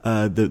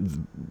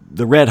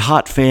 the red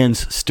hot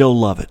fans still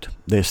love it.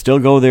 They still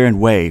go there and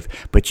wave.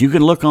 But you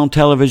can look on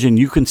television,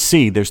 you can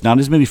see there's not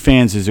as many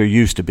fans as there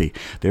used to be.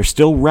 They're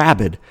still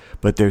rabid,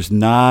 but there's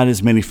not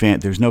as many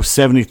fans. There's no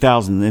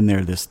 70,000 in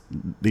there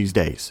these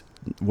days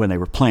when they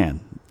were playing.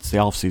 It's the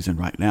off season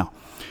right now.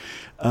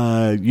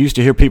 Used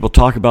to hear people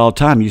talk about all the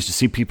time. Used to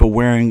see people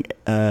wearing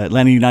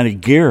Atlanta United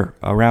gear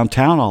around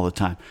town all the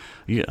time.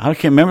 I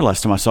can't remember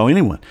last time I saw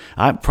anyone.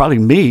 Probably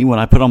me when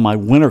I put on my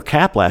winter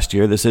cap last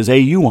year that says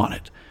AU on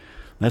it.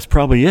 That's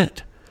probably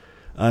it.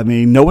 I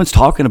mean, no one's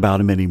talking about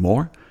him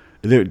anymore.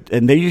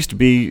 And they used to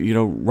be,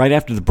 right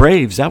after the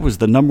Braves, that was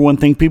the number one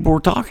thing people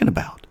were talking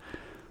about.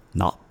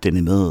 Not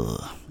anymore.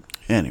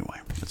 Anyway,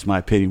 that's my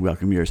opinion.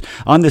 Welcome yours.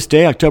 On this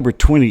day, October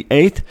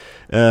 28th,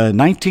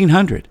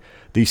 1900,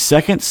 the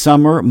second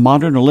summer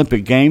modern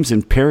Olympic Games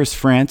in Paris,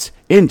 France,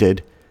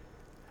 ended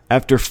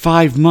after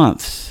 5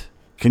 months.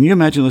 Can you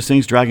imagine those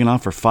things dragging on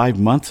for 5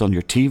 months on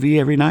your TV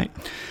every night?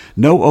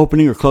 No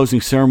opening or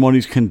closing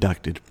ceremonies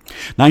conducted.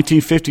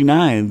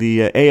 1959,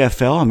 the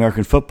AFL,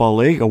 American Football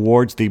League,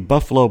 awards the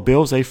Buffalo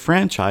Bills a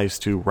franchise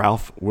to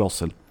Ralph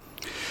Wilson.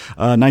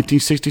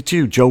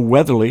 1962, Joe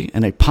Weatherly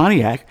in a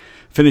Pontiac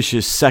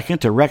finishes second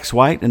to Rex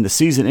White in the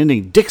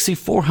season-ending Dixie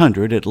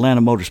 400 at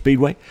Atlanta Motor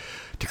Speedway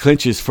to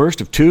clinch his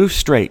first of 2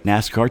 straight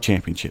NASCAR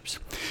championships.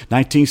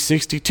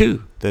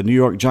 1962, the New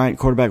York Giant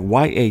quarterback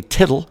Y.A.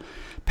 Tittle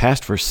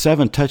passed for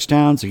 7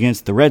 touchdowns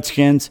against the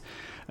Redskins.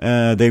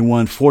 They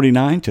won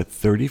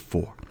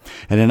 49-34.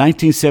 And in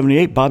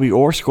 1978, Bobby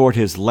Orr scored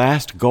his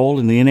last goal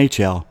in the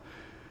NHL.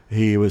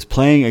 He was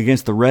playing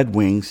against the Red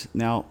Wings.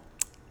 Now,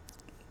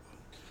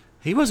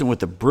 he wasn't with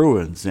the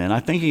Bruins then. I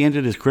think he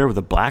ended his career with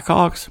the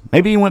Blackhawks.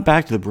 Maybe he went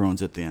back to the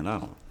Bruins at the end. I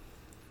don't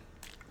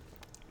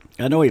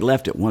know. I know he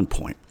left at one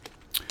point.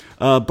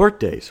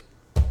 Birthdays.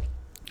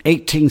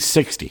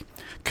 1860.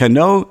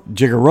 Kano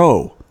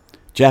Jigoro,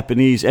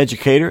 Japanese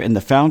educator and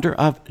the founder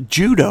of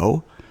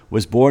Judo,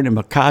 was born in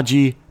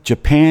Makaji,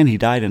 Japan. He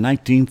died in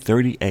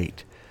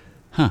 1938.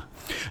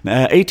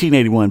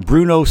 1881,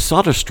 Bruno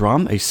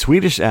Soderstrom, a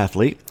Swedish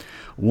athlete,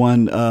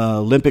 won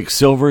Olympic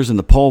silvers in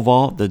the pole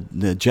vault,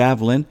 the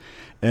javelin.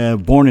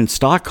 Born in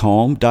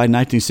Stockholm, died in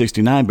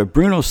 1969. But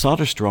Bruno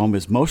Soderstrom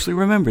is mostly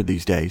remembered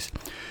these days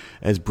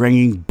as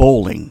bringing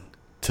bowling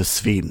to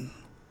Sweden.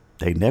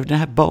 They never did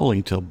have bowling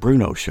until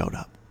Bruno showed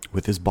up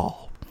with his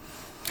ball.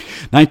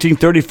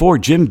 1934,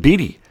 Jim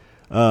Beattie,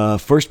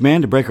 first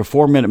man to break a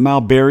 4-minute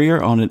mile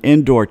barrier on an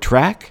indoor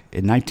track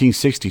in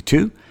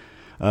 1962.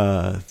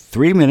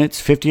 3 minutes,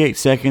 58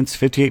 seconds,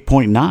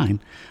 58.9.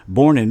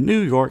 Born in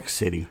New York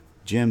City,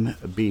 Jim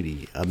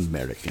Beattie,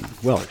 American.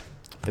 Well,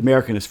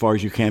 American as far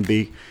as you can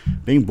be,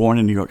 being born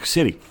in New York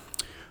City.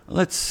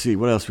 Let's see,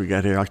 what else we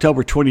got here?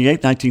 October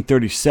 28,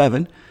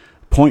 1937,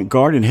 point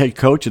guard and head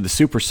coach of the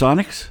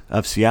Supersonics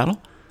of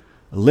Seattle,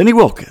 Lenny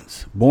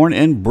Wilkens, born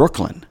in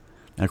Brooklyn.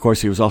 And, of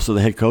course, he was also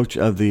the head coach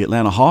of the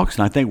Atlanta Hawks.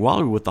 And I think while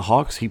he was with the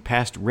Hawks, he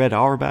passed Red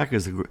Auerbach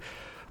as the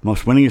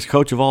most winningest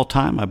coach of all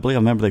time. I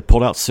remember they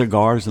pulled out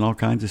cigars and all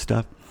kinds of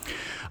stuff.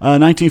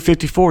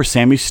 1954,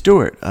 Sammy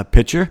Stewart, a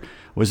pitcher,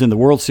 was in the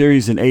World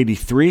Series in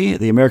 83,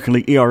 the American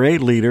League ERA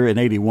leader in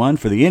 81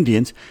 for the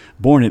Indians,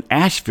 born in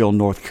Asheville,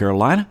 North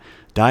Carolina,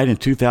 died in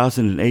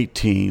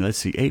 2018. Let's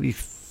see,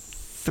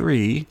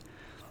 83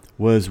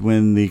 was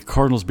when the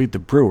Cardinals beat the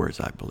Brewers,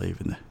 I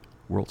believe, in the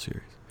World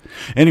Series.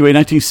 Anyway,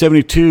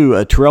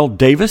 1972, Terrell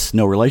Davis,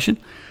 no relation,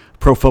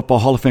 Pro Football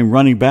Hall of Fame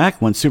running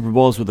back, won Super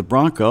Bowls with the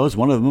Broncos,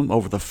 one of them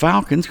over the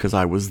Falcons because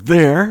I was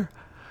there.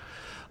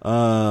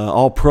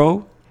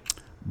 All-Pro,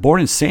 born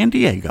in San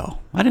Diego.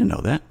 I didn't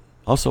know that.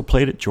 Also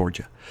played at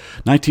Georgia.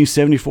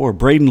 1974,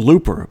 Braden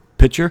Looper,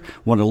 pitcher,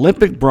 won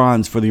Olympic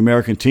bronze for the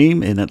American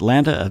team in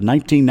Atlanta of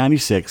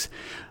 1996,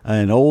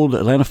 an old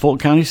Atlanta Fulton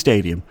County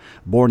Stadium,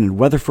 born in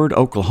Weatherford,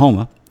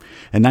 Oklahoma.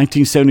 In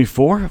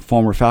 1974,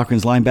 former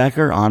Falcons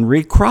linebacker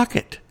Henri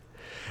Crockett.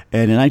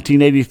 And in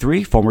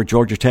 1983, former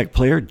Georgia Tech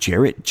player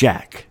Jarrett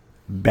Jack.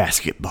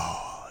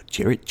 Basketball.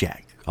 Jarrett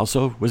Jack.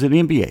 Also was in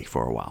the NBA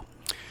for a while.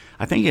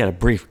 I think he had a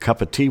brief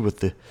cup of tea with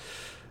the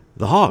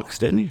Hawks,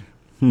 didn't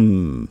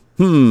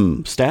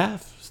he?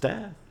 Staff?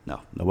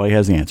 No, nobody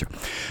has the answer.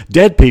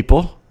 Dead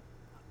people.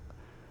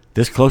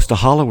 This close to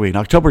Halloween.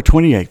 October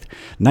 28th,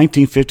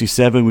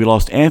 1957, we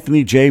lost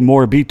Anthony J.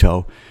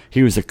 Morabito.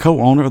 He was the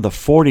co-owner of the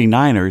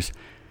 49ers.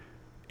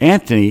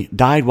 Anthony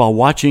died while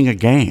watching a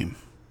game.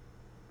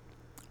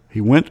 He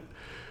went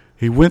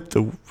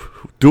to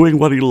doing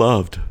what he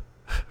loved,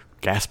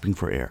 gasping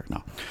for air.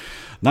 No.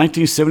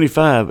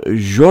 1975,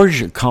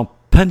 Georges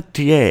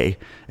Carpentier,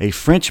 a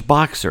French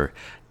boxer.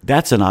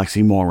 That's an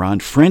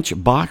oxymoron. French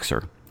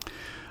boxer.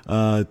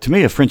 To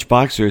me, a French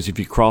boxer is if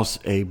you cross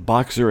a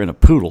boxer and a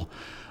poodle.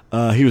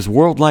 He was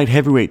world light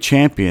heavyweight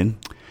champion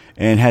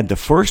and had the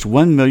first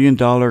 $1 million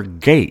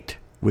gate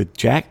with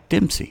Jack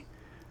Dempsey.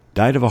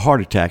 Died of a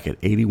heart attack at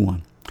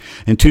 81.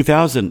 In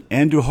 2000,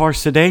 Andujar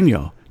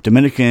Cedeno,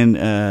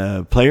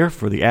 Dominican player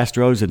for the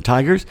Astros and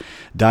Tigers,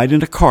 died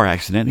in a car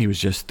accident. He was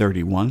just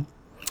 31.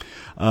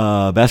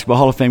 Basketball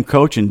Hall of Fame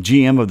coach and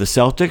GM of the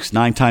Celtics,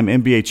 9-time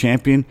NBA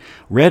champion,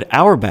 Red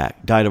Auerbach,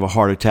 died of a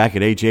heart attack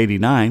at age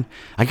 89.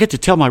 I get to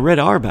tell my Red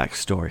Auerbach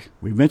story.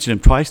 We mentioned him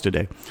twice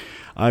today.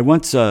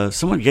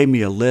 Someone gave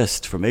me a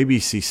list from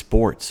ABC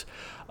Sports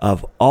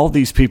of all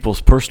these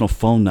people's personal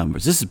phone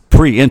numbers. This is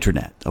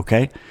pre-internet,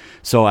 okay?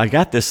 So I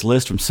got this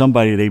list from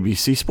somebody at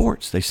ABC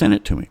Sports. They sent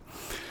it to me.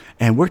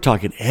 And we're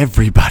talking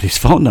everybody's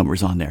phone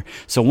numbers on there.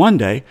 So one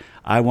day,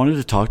 I wanted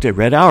to talk to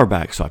Red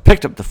Auerbach. So I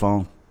picked up the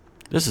phone.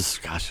 I'm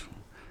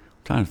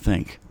trying to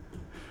think.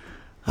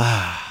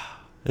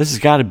 This has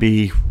got to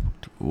be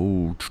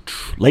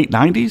late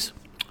 90s.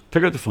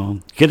 Pick up the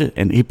phone, get it,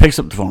 and he picks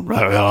up the phone.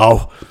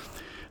 Hello.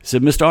 He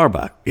said, Mr.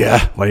 Auerbach.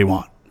 Yeah, what do you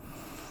want?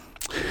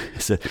 He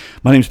said,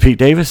 my name's Pete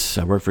Davis.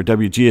 I work for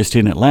WGST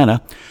in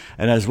Atlanta,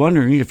 and I was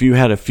wondering if you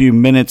had a few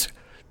minutes.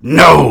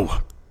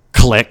 No!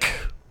 Click.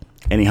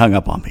 And he hung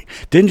up on me.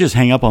 Didn't just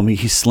hang up on me,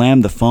 he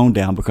slammed the phone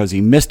down because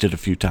he missed it a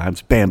few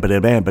times. Bam, bada,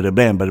 bam, bada,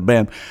 bam, bada,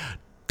 bam.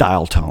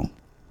 Dial tone.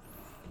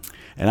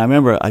 And I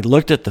remember I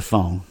looked at the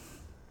phone,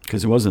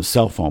 because it wasn't a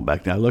cell phone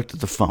back then. I looked at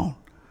the phone,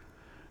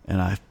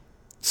 and I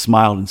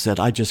smiled and said,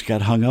 I just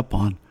got hung up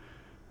on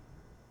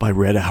by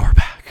Red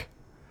Auerbach.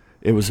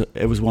 It was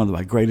one of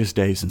my greatest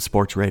days in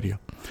sports radio.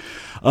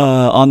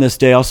 On this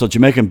day, also,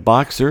 Jamaican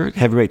boxer,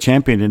 heavyweight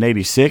champion in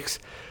 86.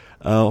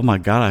 Oh, my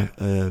God.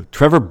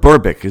 Trevor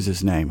Berbick is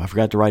his name. I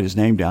forgot to write his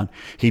name down.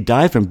 He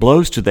died from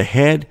blows to the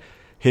head.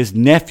 His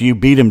nephew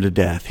beat him to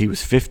death. He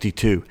was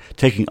 52.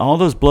 Taking all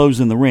those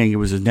blows in the ring, it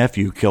was his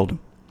nephew who killed him.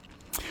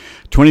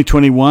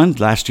 2021,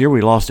 last year,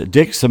 we lost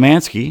Dick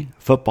Szymanski,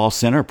 football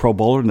center, a Pro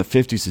Bowler in the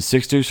 50s and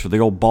 60s for the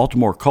old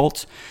Baltimore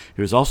Colts.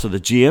 He was also the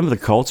GM of the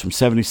Colts from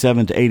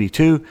 77 to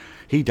 82.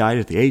 He died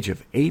at the age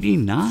of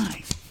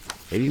 89.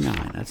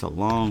 89. That's a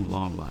long,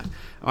 long life.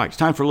 All right, it's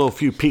time for a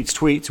few Pete's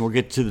Tweets, and we'll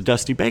get to the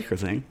Dusty Baker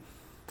thing.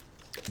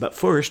 But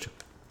first,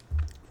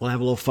 we'll have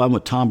a little fun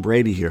with Tom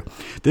Brady here.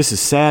 This is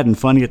sad and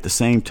funny at the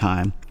same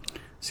time.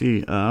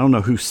 See, I don't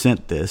know who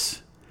sent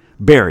this.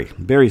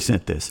 Barry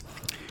sent this.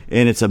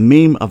 And it's a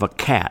meme of a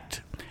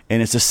cat.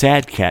 And it's a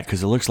sad cat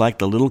because it looks like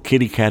the little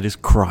kitty cat is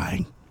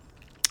crying.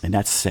 And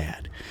that's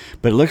sad.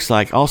 But it looks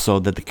like also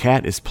that the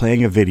cat is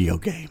playing a video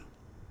game.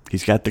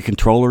 He's got the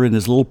controller in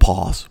his little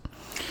paws.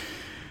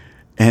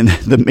 And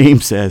the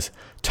meme says,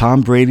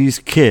 Tom Brady's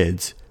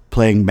kids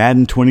playing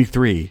Madden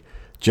 23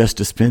 just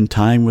to spend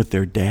time with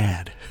their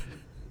dad.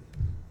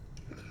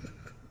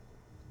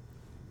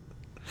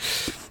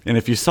 And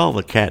if you saw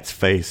the cat's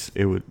face,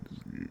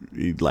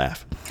 you'd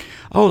laugh.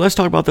 Oh, let's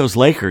talk about those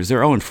Lakers.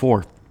 They're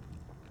 0-4.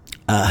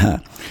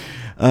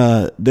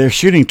 They're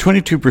shooting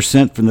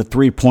 22% from the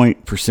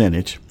three-point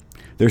percentage.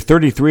 They're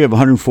 33 of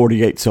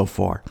 148 so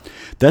far.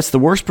 That's the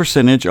worst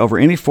percentage over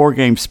any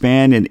 4-game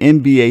span in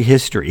NBA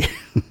history.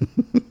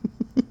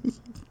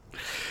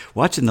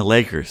 Watching the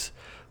Lakers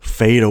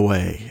fade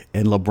away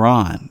and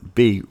LeBron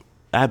be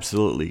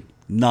absolutely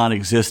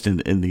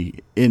non-existent in the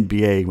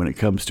NBA when it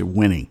comes to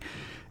winning,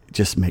 it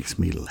just makes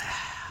me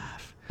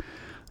laugh.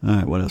 All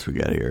right, what else we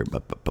got here?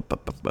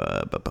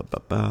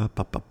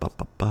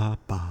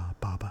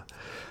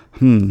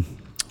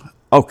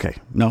 Okay,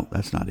 no,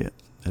 that's not it.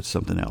 That's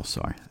something else.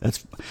 Sorry.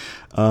 That's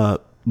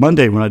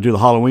Monday when I do the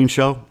Halloween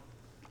show.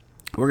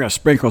 We're going to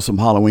sprinkle some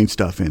Halloween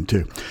stuff in,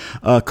 too.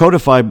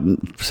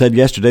 Codified said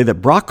yesterday that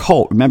Brock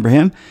Holt, remember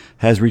him,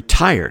 has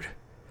retired.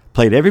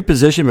 Played every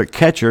position but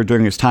catcher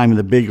during his time in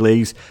the big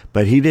leagues,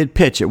 but he did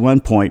pitch at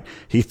one point.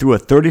 He threw a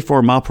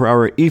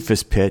 34-mile-per-hour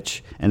eephus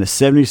pitch and a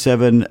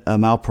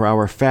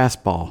 77-mile-per-hour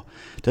fastball.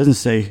 It doesn't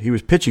say he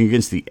was pitching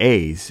against the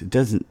A's.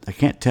 I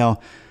can't tell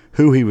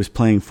who he was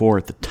playing for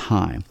at the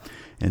time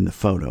in the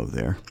photo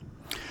there.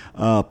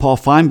 Paul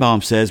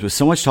Feinbaum says, with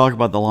so much talk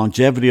about the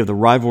longevity of the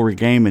rivalry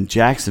game in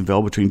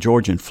Jacksonville between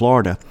Georgia and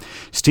Florida,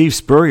 Steve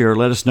Spurrier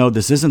let us know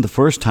this isn't the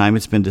first time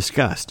it's been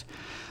discussed.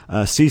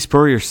 Steve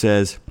Spurrier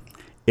says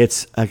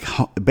it's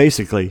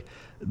basically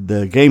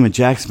the game in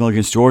Jacksonville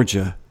against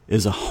Georgia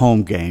is a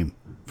home game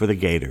for the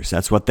Gators.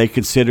 That's what they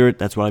consider it.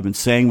 That's what I've been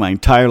saying my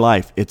entire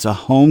life. It's a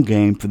home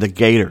game for the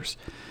Gators.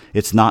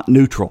 It's not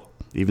neutral,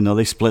 even though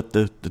they split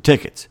the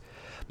tickets.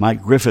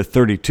 Mike Griffith,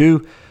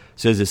 32,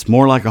 says it's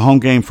more like a home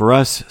game for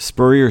us.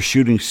 Spurrier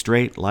shooting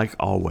straight like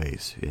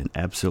always. And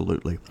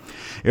absolutely.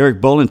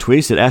 Eric Bolin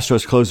tweets that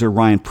Astros closer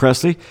Ryan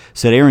Presley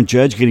said Aaron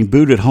Judge getting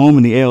booed at home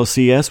in the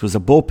ALCS was a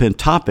bullpen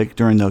topic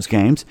during those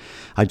games.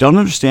 I don't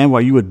understand why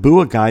you would boo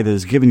a guy that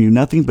has given you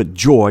nothing but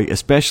joy,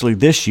 especially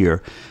this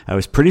year. I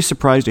was pretty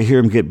surprised to hear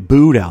him get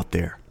booed out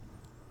there.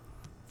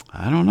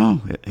 I don't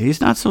know. He's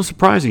not so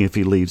surprising if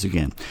he leaves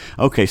again.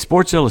 Okay,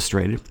 Sports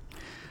Illustrated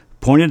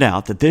pointed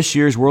out that this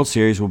year's World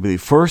Series will be the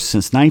first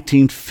since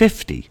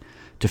 1950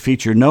 to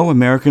feature no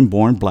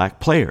American-born black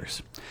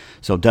players.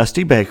 So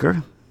Dusty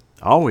Baker,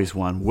 always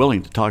one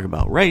willing to talk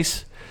about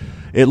race,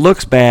 it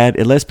looks bad.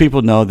 It lets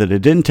people know that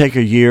it didn't take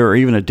a year or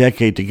even a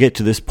decade to get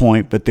to this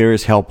point, but there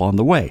is help on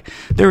the way.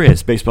 There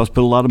is. Baseball's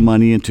put a lot of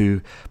money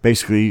into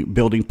basically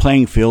building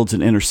playing fields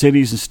in inner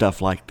cities and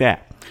stuff like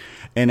that,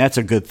 and that's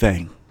a good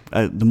thing.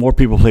 The more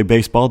people play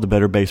baseball, the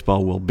better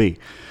baseball will be.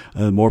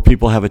 The more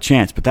people have a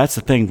chance, but that's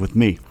the thing with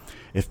me.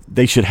 If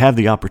they should have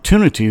the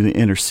opportunity in the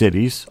inner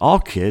cities, all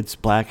kids,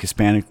 black,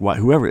 Hispanic, white,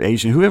 whoever,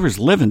 Asian, whoever's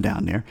living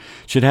down there,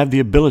 should have the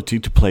ability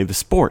to play the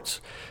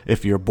sports.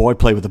 If you're a boy,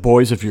 play with the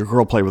boys. If you're a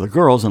girl, play with the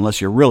girls, unless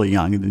you're really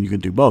young, and then you can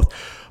do both.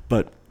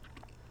 But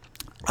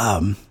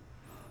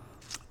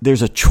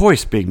there's a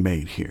choice being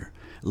made here.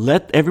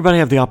 Let everybody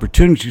have the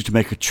opportunity to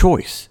make a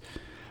choice.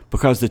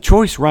 Because the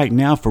choice right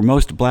now for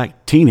most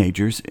black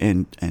teenagers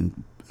and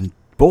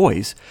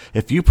boys,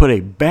 if you put a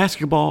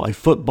basketball, a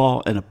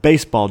football, and a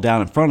baseball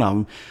down in front of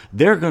them,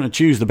 they're going to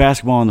choose the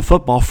basketball and the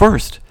football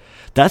first.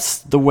 That's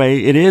the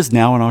way it is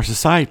now in our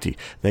society.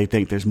 They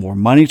think there's more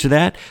money to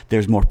that.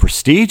 There's more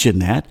prestige in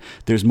that.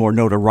 There's more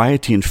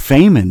notoriety and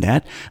fame in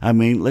that. I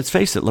mean, let's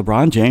face it,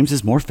 LeBron James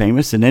is more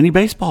famous than any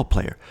baseball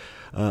player.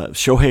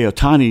 Shohei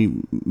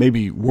Ohtani,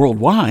 maybe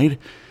worldwide,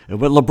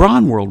 but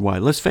LeBron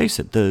worldwide. Let's face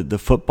it, the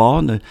football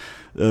and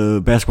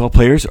the basketball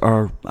players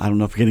are, I don't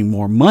know if getting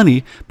more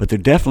money, but they're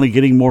definitely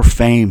getting more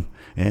fame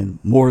and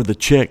more of the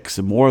chicks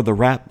and more of the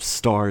rap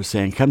stars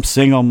saying, come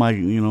sing on my,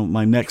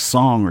 my next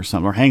song or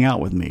something, or hang out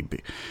with me.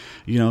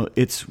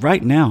 It's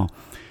right now,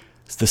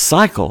 the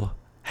cycle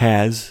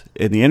has,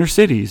 in the inner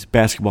cities,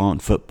 basketball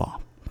and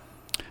football.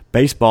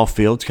 Baseball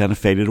fields kind of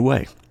faded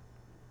away.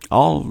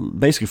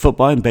 Basically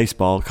football and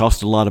baseball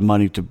cost a lot of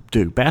money to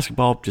do.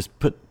 Basketball, just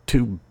put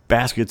two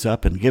baskets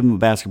up and give them a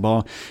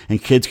basketball,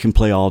 and kids can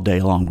play all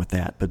day long with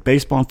that. But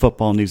baseball and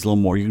football needs a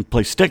little more. You can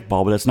play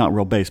stickball, but that's not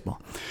real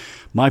baseball.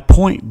 My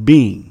point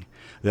being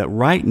that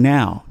right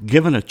now,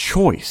 given a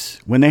choice,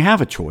 when they have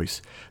a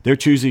choice, they're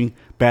choosing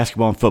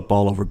basketball and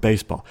football over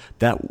baseball.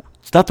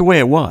 It's not the way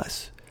it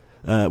was.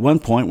 At one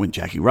point, when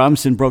Jackie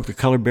Robinson broke the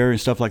color barrier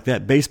and stuff like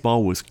that,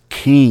 baseball was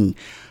king.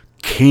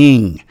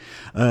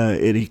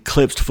 It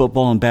eclipsed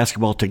football and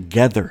basketball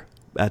together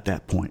at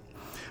that point.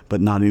 But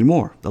not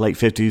anymore. The late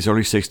 50s,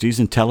 early 60s,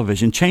 and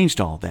television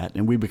changed all that.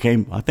 And we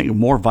became, I think, a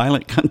more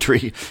violent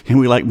country, and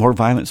we like more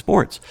violent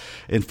sports.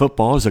 And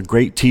football is a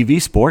great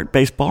TV sport.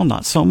 Baseball,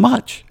 not so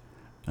much,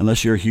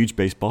 unless you're a huge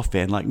baseball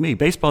fan like me.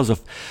 Baseball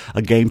is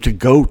a game to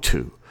go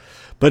to.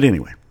 But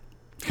anyway,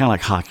 it's kind of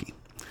like hockey.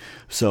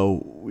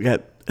 So we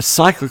got a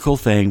cyclical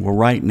thing where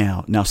right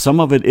now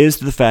some of it is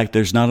to the fact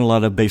there's not a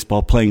lot of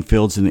baseball playing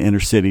fields in the inner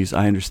cities.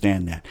 I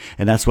understand that.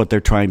 And that's what they're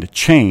trying to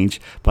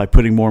change by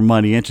putting more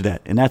money into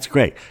that. And that's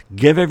great.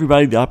 Give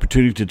everybody the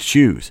opportunity to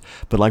choose.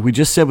 But like we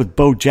just said with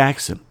Bo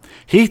Jackson,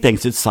 he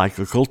thinks it's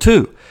cyclical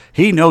too.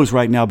 He knows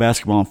right now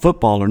basketball and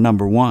football are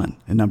number one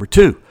and number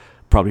two.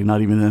 Probably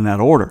not even in that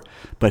order.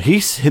 But he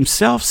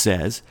himself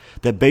says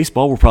that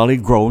baseball will probably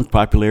grow in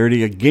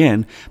popularity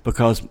again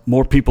because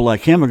more people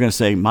like him are going to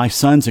say, my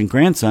sons and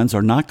grandsons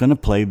are not going to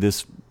play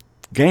this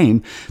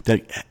game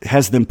that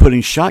has them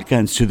putting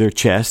shotguns to their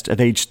chest at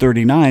age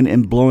 39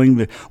 and blowing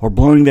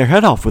their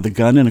head off with a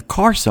gun in a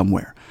car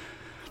somewhere.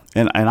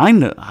 And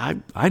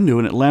I knew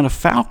an Atlanta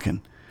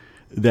Falcon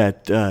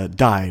that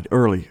died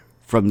early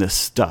from this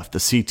stuff, the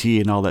CT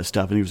and all that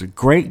stuff. And he was a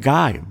great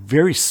guy,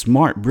 very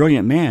smart,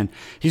 brilliant man.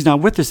 He's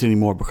not with us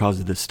anymore because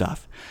of this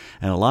stuff.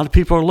 And a lot of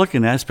people are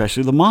looking at it,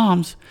 especially the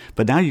moms.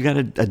 But now you got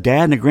a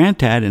dad and a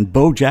granddad, and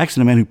Bo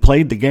Jackson, a man who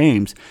played the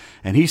games,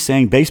 and he's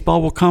saying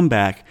baseball will come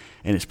back,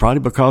 and it's probably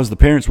because the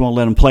parents won't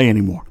let them play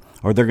anymore,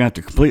 or they're going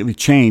to have to completely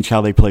change how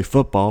they play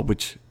football,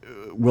 which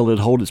will it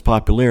hold its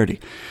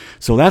popularity.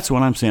 So that's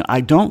what I'm saying.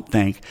 I don't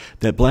think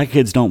that black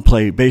kids don't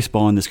play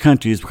baseball in this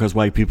country is because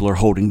white people are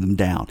holding them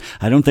down.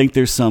 I don't think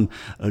there's some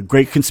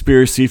great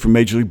conspiracy from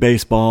Major League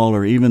Baseball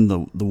or even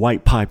the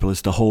white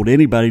populace to hold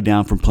anybody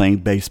down from playing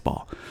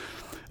baseball.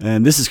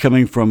 And this is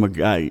coming from a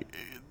guy.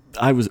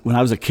 When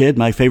I was a kid,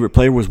 my favorite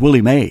player was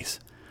Willie Mays,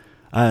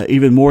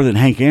 even more than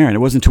Hank Aaron. It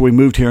wasn't until we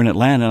moved here in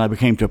Atlanta and I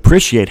became to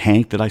appreciate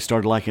Hank that I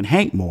started liking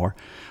Hank more.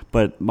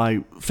 But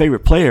my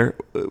favorite player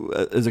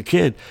as a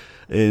kid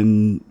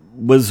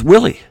was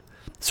Willie.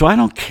 So I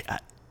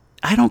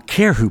don't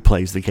care who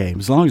plays the game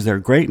as long as they're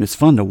great and it's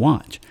fun to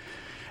watch.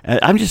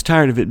 I'm just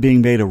tired of it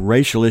being made a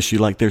racial issue,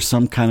 like there's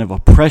some kind of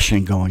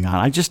oppression going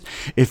on.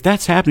 If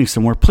that's happening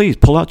somewhere, please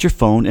pull out your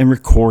phone and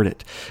record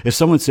it. If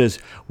someone says,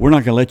 we're not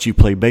going to let you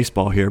play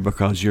baseball here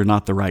because you're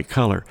not the right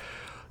color,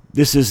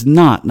 this is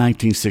not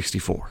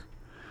 1964.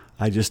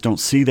 I just don't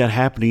see that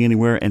happening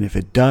anywhere. And if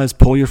it does,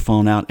 pull your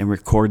phone out and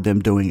record them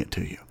doing it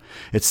to you.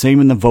 It's same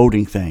in the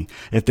voting thing.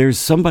 If there's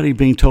somebody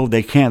being told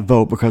they can't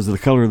vote because of the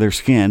color of their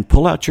skin,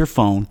 pull out your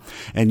phone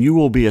and you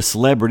will be a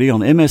celebrity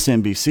on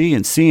MSNBC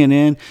and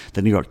CNN,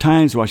 the New York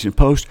Times, Washington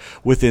Post.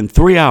 Within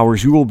 3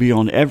 hours, you will be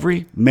on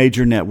every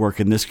major network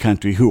in this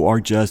country who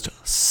are just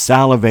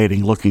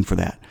salivating looking for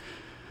that.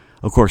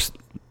 Of course,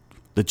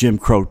 the Jim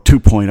Crow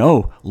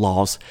 2.0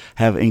 laws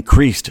have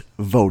increased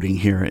voting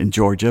here in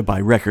Georgia by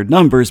record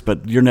numbers,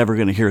 but you're never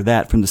going to hear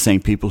that from the same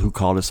people who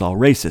called us all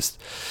racist.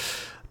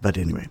 But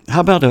anyway,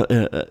 how about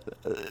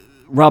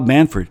Rob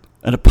Manfred,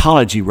 an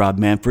apology, Rob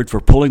Manfred,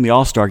 for pulling the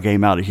All-Star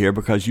game out of here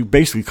because you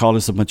basically called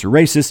us a bunch of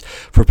racists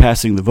for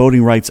passing the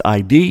voting rights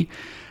ID,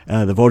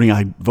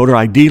 voter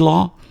ID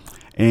law,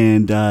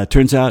 and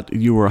turns out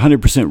you were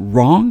 100%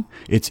 wrong.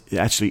 It's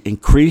actually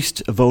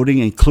increased voting,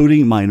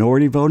 including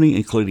minority voting,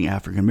 including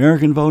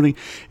African-American voting.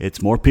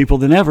 It's more people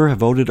than ever have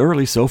voted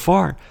early so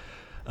far.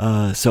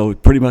 So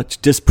it pretty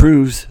much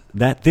disproves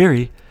that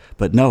theory.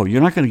 But no,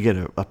 you're not going to get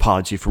an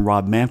apology from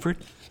Rob Manfred.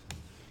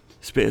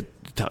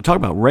 Talk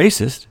about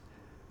racist.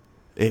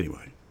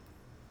 Anyway,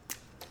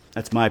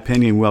 that's my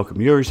opinion.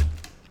 Welcome yours.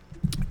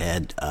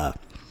 And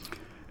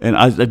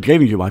I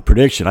gave you my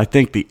prediction. I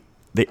think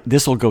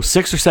this will go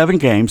 6 or 7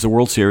 games, the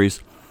World Series.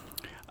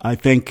 I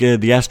think the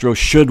Astros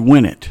should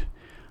win it.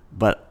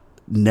 But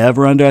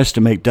never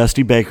underestimate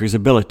Dusty Baker's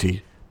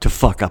ability to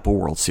fuck up a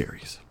World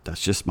Series.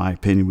 That's just my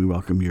opinion. We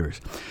welcome yours.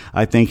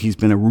 I think he's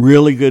been a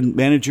really good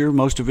manager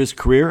most of his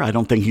career. I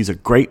don't think he's a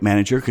great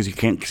manager because he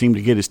can't seem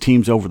to get his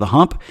teams over the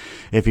hump.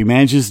 If he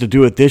manages to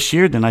do it this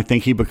year, then I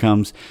think he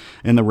becomes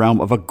in the realm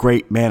of a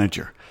great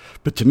manager.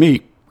 But to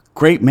me,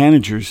 great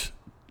managers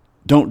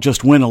don't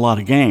just win a lot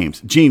of games.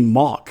 Gene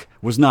Mauch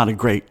was not a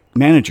great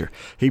manager.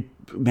 He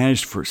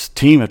managed for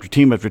team after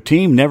team after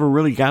team, never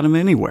really got him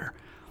anywhere.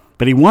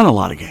 But he won a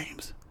lot of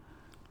games.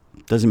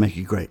 Doesn't make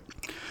you great.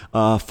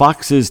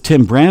 Fox's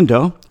Tim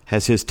Brando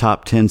has his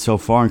top 10 so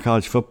far in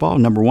college football.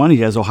 Number 1,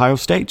 he has Ohio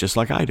State, just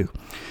like I do.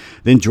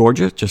 Then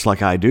Georgia, just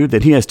like I do.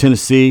 Then he has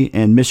Tennessee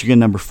and Michigan,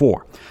 number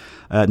 4.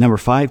 Number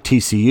 5,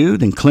 TCU.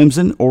 Then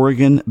Clemson,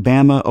 Oregon,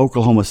 Bama,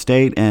 Oklahoma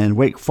State, and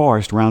Wake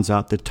Forest rounds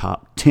out the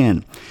top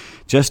 10.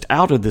 Just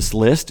out of this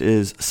list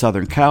is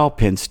Southern Cal,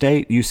 Penn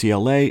State,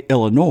 UCLA,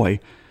 Illinois.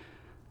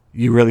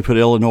 You really put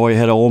Illinois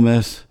ahead of Ole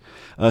Miss.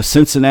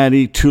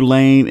 Cincinnati,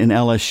 Tulane, and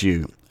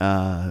LSU.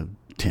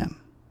 Tim.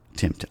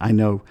 I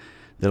know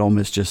that Ole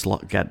Miss just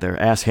got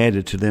their ass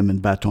handed to them in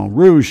Baton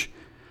Rouge,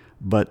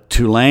 but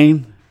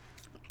Tulane,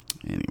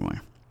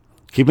 anyway,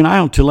 keep an eye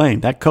on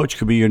Tulane. That coach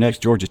could be your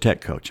next Georgia Tech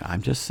coach.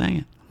 I'm just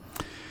saying.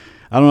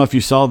 I don't know if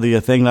you saw the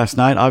thing last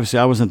night. Obviously,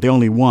 I wasn't the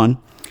only one.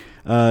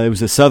 It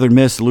was a Southern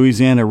Miss,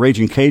 Louisiana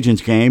Raging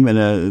Cajuns game,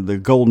 and the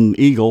Golden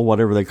Eagle,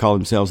 whatever they call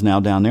themselves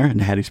now down there in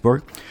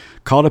Hattiesburg,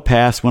 caught a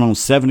pass, went on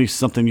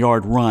 70-something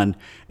yard run,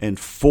 and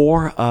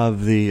 4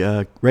 of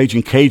the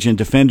Raging Cajun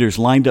defenders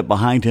lined up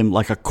behind him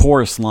like a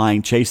chorus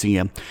line chasing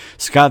him.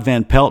 Scott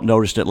Van Pelt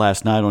noticed it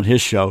last night on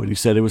his show, and he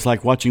said it was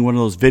like watching one of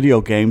those video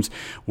games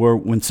where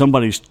when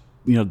somebody's,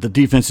 the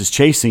defense is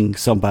chasing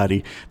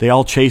somebody, they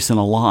all chase in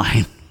a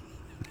line.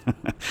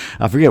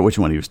 I forget which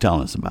one he was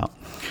telling us about.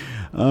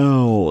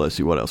 Oh, let's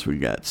see what else we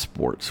got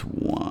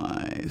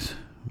sports-wise.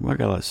 Well, I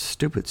got a lot of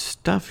stupid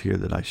stuff here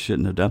that I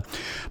shouldn't have done.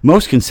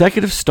 Most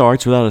consecutive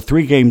starts without a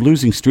 3-game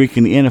losing streak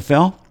in the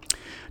NFL.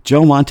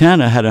 Joe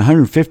Montana had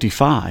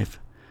 155.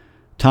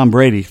 Tom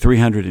Brady,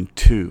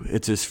 302.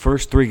 It's his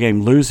first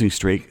 3-game losing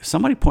streak.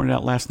 Somebody pointed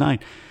out last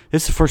night,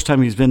 this is the first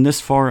time he's been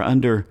this far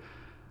under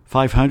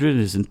 500 in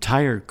his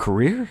entire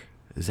career.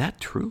 Is that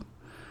true?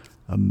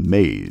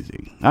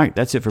 Amazing. All right,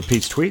 that's it for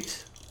Pete's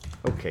tweets.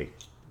 Okay,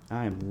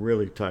 I am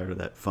really tired of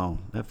that phone.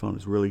 That phone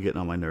is really getting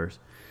on my nerves.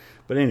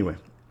 But anyway,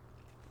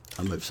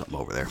 I'll move something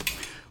over there.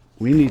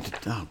 We need to,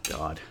 oh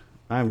God,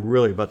 I'm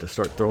really about to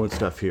start throwing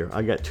stuff here.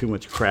 I got too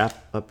much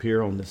crap up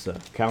here on this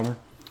counter.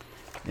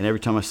 And every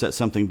time I set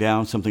something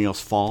down, something else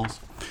falls.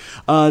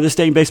 This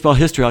day in baseball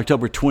history,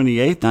 October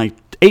 28th,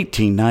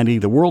 1890,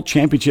 the World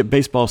Championship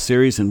Baseball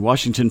Series in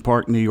Washington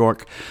Park, New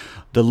York.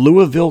 The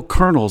Louisville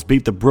Colonels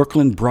beat the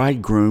Brooklyn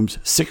Bridegrooms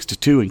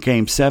 6-2 in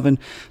Game 7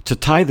 to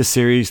tie the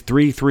series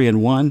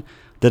 3-1.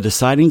 The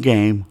deciding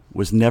game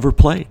was never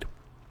played.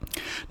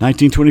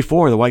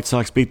 1924, the White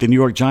Sox beat the New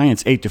York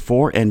Giants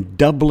 8-4 in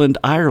Dublin,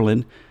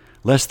 Ireland.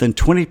 Less than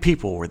 20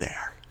 people were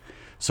there.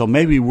 So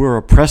maybe we're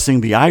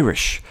oppressing the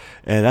Irish.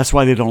 And that's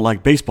why they don't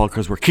like baseball,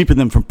 because we're keeping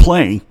them from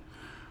playing.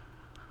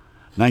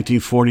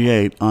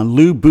 1948, on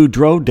Lou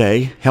Boudreau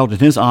Day, held in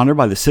his honor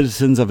by the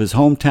citizens of his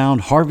hometown,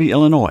 Harvey,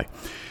 Illinois.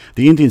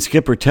 The Indian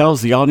skipper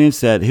tells the audience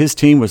that his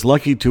team was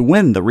lucky to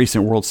win the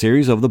recent World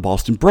Series over the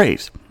Boston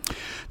Braves.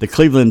 The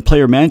Cleveland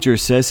player-manager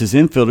says his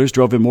infielders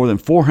drove in more than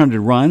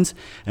 400 runs,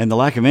 and the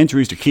lack of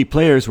injuries to key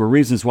players were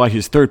reasons why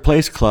his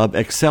third-place club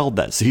excelled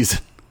that season.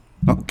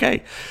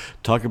 Okay,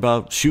 talk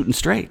about shooting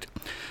straight.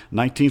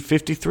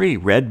 1953,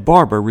 Red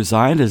Barber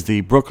resigned as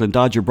the Brooklyn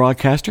Dodger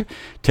broadcaster,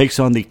 takes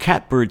on the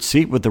catbird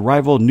seat with the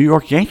rival New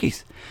York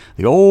Yankees.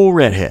 The old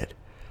redhead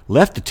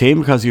left the team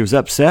because he was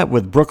upset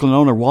with Brooklyn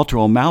owner Walter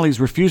O'Malley's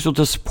refusal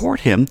to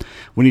support him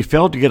when he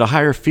failed to get a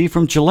higher fee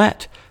from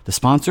Gillette, the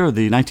sponsor of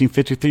the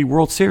 1953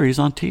 World Series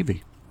on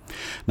TV.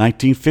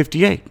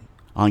 1958,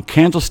 on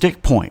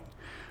Candlestick Point,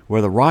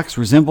 where the rocks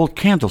resembled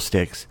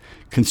candlesticks,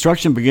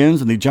 construction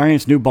begins in the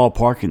Giants' new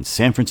ballpark in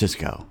San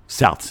Francisco,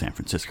 South San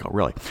Francisco,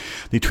 really.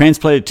 The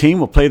transplanted team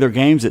will play their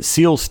games at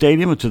Seal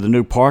Stadium until the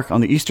new park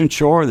on the eastern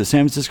shore of the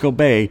San Francisco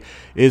Bay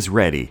is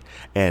ready.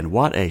 And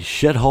what a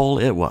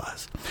shithole it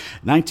was.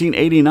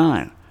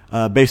 1989,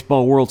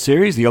 Baseball World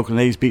Series. The Oakland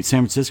A's beat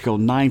San Francisco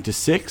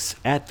 9-6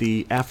 at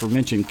the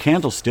aforementioned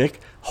Candlestick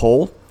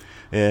hole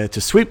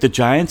to sweep the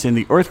Giants in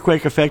the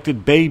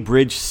earthquake-affected Bay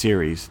Bridge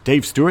Series.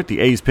 Dave Stewart, the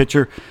A's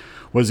pitcher,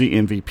 was the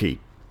MVP.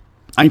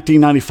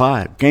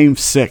 1995, Game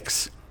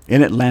 6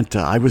 in Atlanta.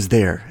 I was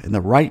there in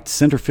the right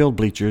center field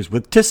bleachers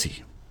with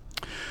Tissy.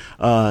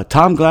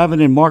 Tom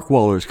Glavine and Mark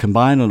Wohlers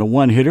combined on a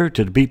one-hitter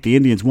to beat the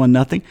Indians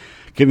 1-0,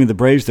 giving the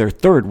Braves their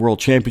third World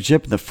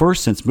Championship and the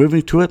first since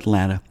moving to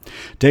Atlanta.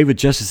 David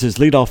Justice's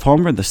leadoff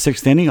homer in the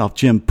sixth inning off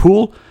Jim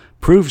Poole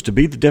proves to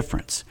be the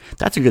difference.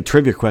 That's a good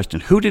trivia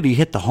question. Who did he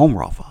hit the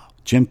homer off of?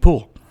 Jim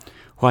Poole,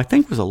 who I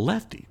think was a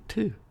lefty,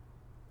 too.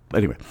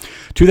 Anyway,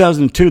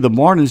 2002, the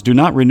Marlins do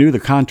not renew the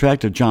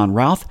contract of John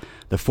Routh,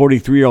 the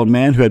 43-year-old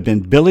man who had been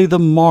Billy the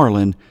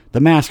Marlin,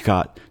 the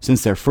mascot,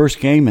 since their first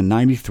game in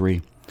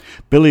 '93.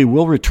 Billy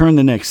will return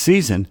the next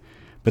season,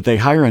 but they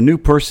hire a new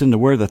person to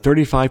wear the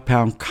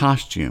 35-pound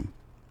costume.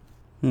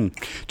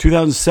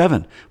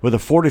 2007, with a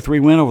 4-3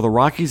 win over the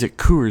Rockies at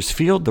Coors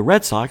Field, the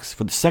Red Sox,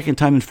 for the second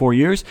time in 4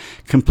 years,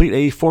 complete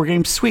a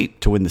 4-game sweep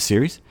to win the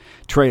series.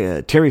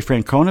 Terry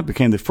Francona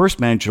became the first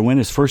manager to win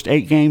his first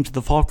 8 games of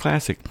the Fall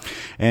Classic.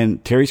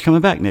 And Terry's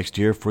coming back next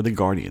year for the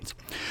Guardians.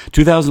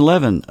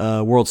 2011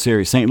 World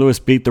Series. St. Louis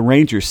beat the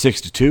Rangers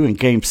 6-2 in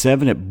Game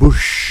 7 at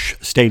Busch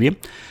Stadium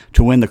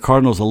to win the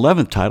Cardinals'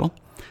 11th title.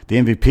 The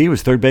MVP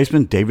was third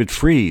baseman David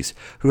Freese,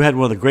 who had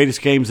one of the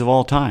greatest games of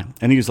all time.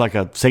 And he was like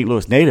a St.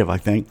 Louis native, I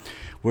think,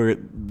 where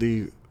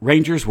the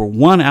Rangers were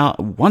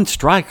one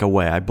strike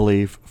away, I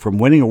believe, from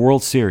winning a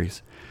World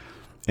Series.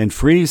 And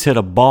Freese hit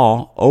a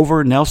ball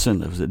over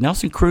Nelson. Was it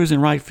Nelson Cruz in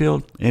right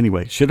field?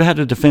 Anyway, should have had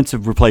a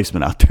defensive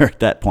replacement out there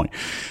at that point.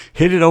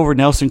 Hit it over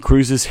Nelson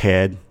Cruz's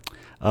head.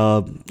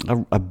 A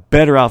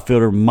better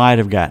outfielder might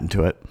have gotten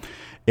to it.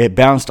 It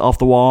bounced off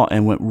the wall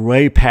and went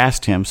way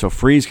past him. So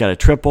Freese got a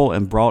triple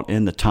and brought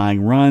in the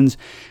tying runs.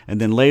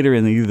 And then later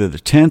in either the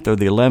 10th or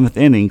the 11th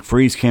inning,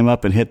 Freese came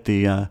up and hit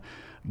the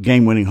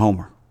game-winning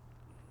homer.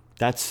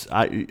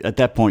 At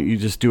that point, you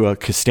just do a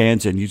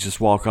Costanza and you just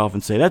walk off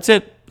and say, that's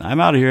it. I'm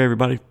out of here,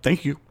 everybody.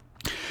 Thank you.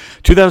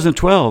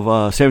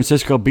 2012, San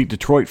Francisco beat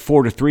Detroit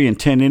 4-3 in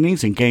 10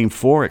 innings in Game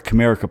 4 at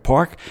Comerica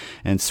Park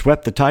and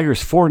swept the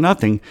Tigers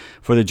 4-0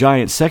 for the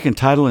Giants' second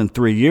title in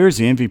 3 years.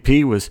 The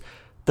MVP was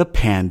the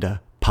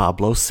Panda,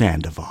 Pablo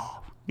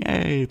Sandoval.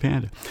 Yay,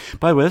 Panda.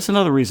 By the way, that's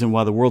another reason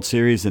why the World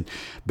Series and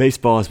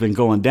baseball has been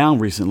going down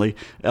recently.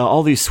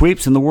 All these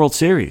sweeps in the World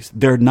Series,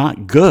 they're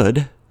not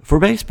good for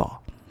baseball.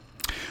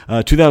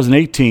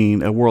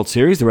 2018 World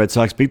Series, the Red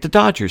Sox beat the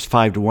Dodgers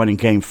 5-1 in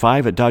Game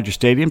 5 at Dodger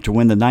Stadium to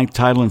win the 9th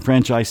title in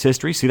franchise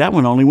history. See, that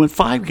one only went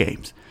 5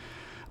 games.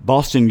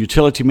 Boston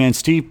utility man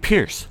Steve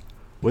Pearce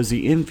was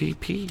the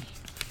MVP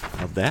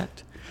of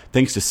that.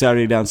 Thanks to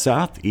Saturday Down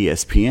South,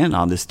 ESPN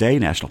on this day,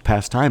 National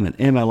Pastime, and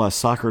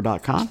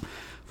MLSsoccer.com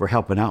for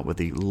helping out with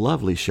the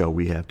lovely show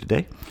we have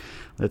today.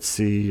 Let's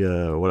see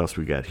what else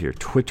we got here.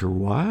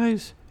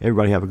 Twitter-wise,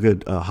 everybody have a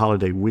good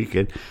holiday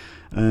weekend.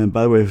 And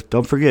by the way,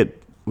 don't forget,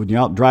 when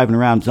you're out driving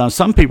around, now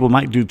some people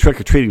might do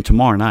trick-or-treating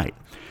tomorrow night.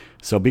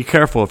 So be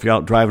careful if you're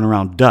out driving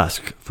around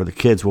dusk, for the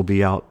kids will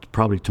be out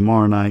probably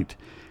tomorrow night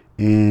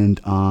and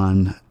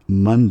on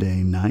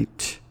Monday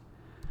night.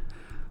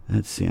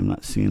 Let's see, I'm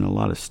not seeing a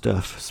lot of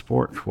stuff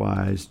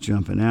sport-wise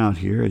jumping out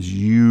here as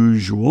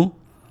usual.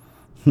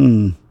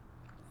 Oh,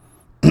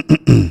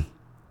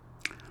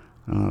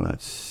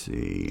 let's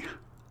see.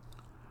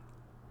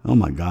 Oh,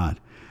 my God.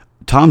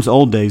 Tom's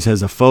Old Days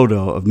has a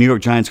photo of New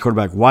York Giants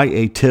quarterback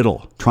Y.A.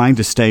 Tittle trying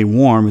to stay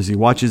warm as he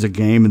watches a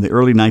game in the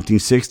early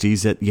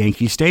 1960s at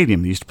Yankee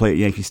Stadium. He used to play at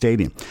Yankee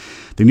Stadium.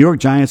 The New York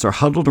Giants are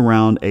huddled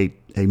around a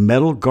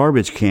metal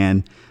garbage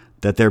can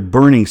that they're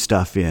burning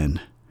stuff in.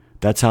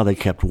 That's how they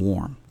kept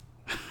warm.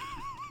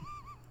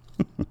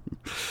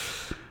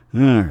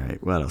 All right,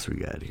 what else we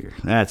got here?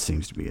 That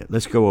seems to be it.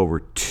 Let's go over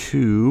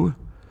to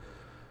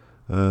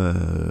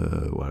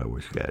what else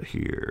we got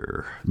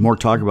here. More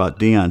talk about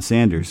Deion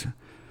Sanders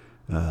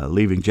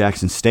leaving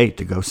Jackson State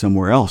to go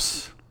somewhere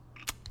else.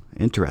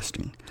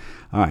 Interesting.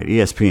 All right,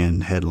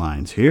 ESPN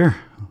headlines here.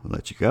 We'll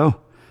let you go.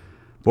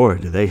 Boy,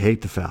 do they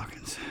hate the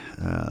Falcons.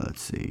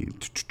 Let's see.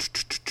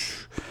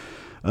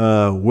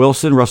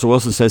 Russell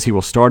Wilson says he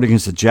will start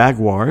against the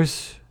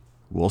Jaguars.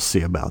 We'll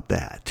see about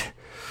that.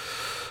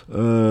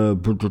 That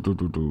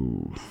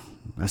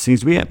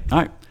seems to be it. All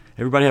right.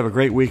 Everybody have a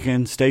great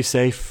weekend. Stay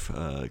safe.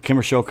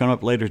 Kimmer Show coming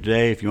up later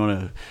today. If you want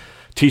a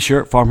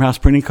T-shirt,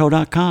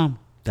 farmhouseprintingco.com.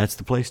 That's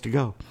the place to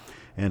go.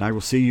 And I will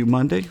see you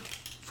Monday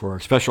for our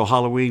special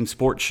Halloween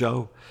sports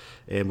show.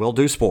 And we'll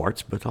do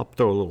sports, but I'll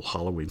throw a little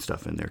Halloween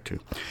stuff in there too.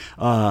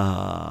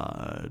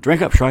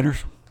 Drink up,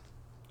 Shriners.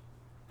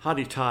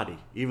 Hotty toddy.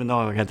 Even though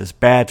I got this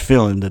bad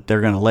feeling that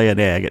they're going to lay an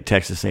egg at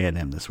Texas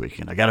A&M this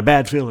weekend. I got a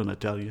bad feeling, I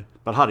tell you.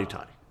 But hotty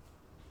toddy.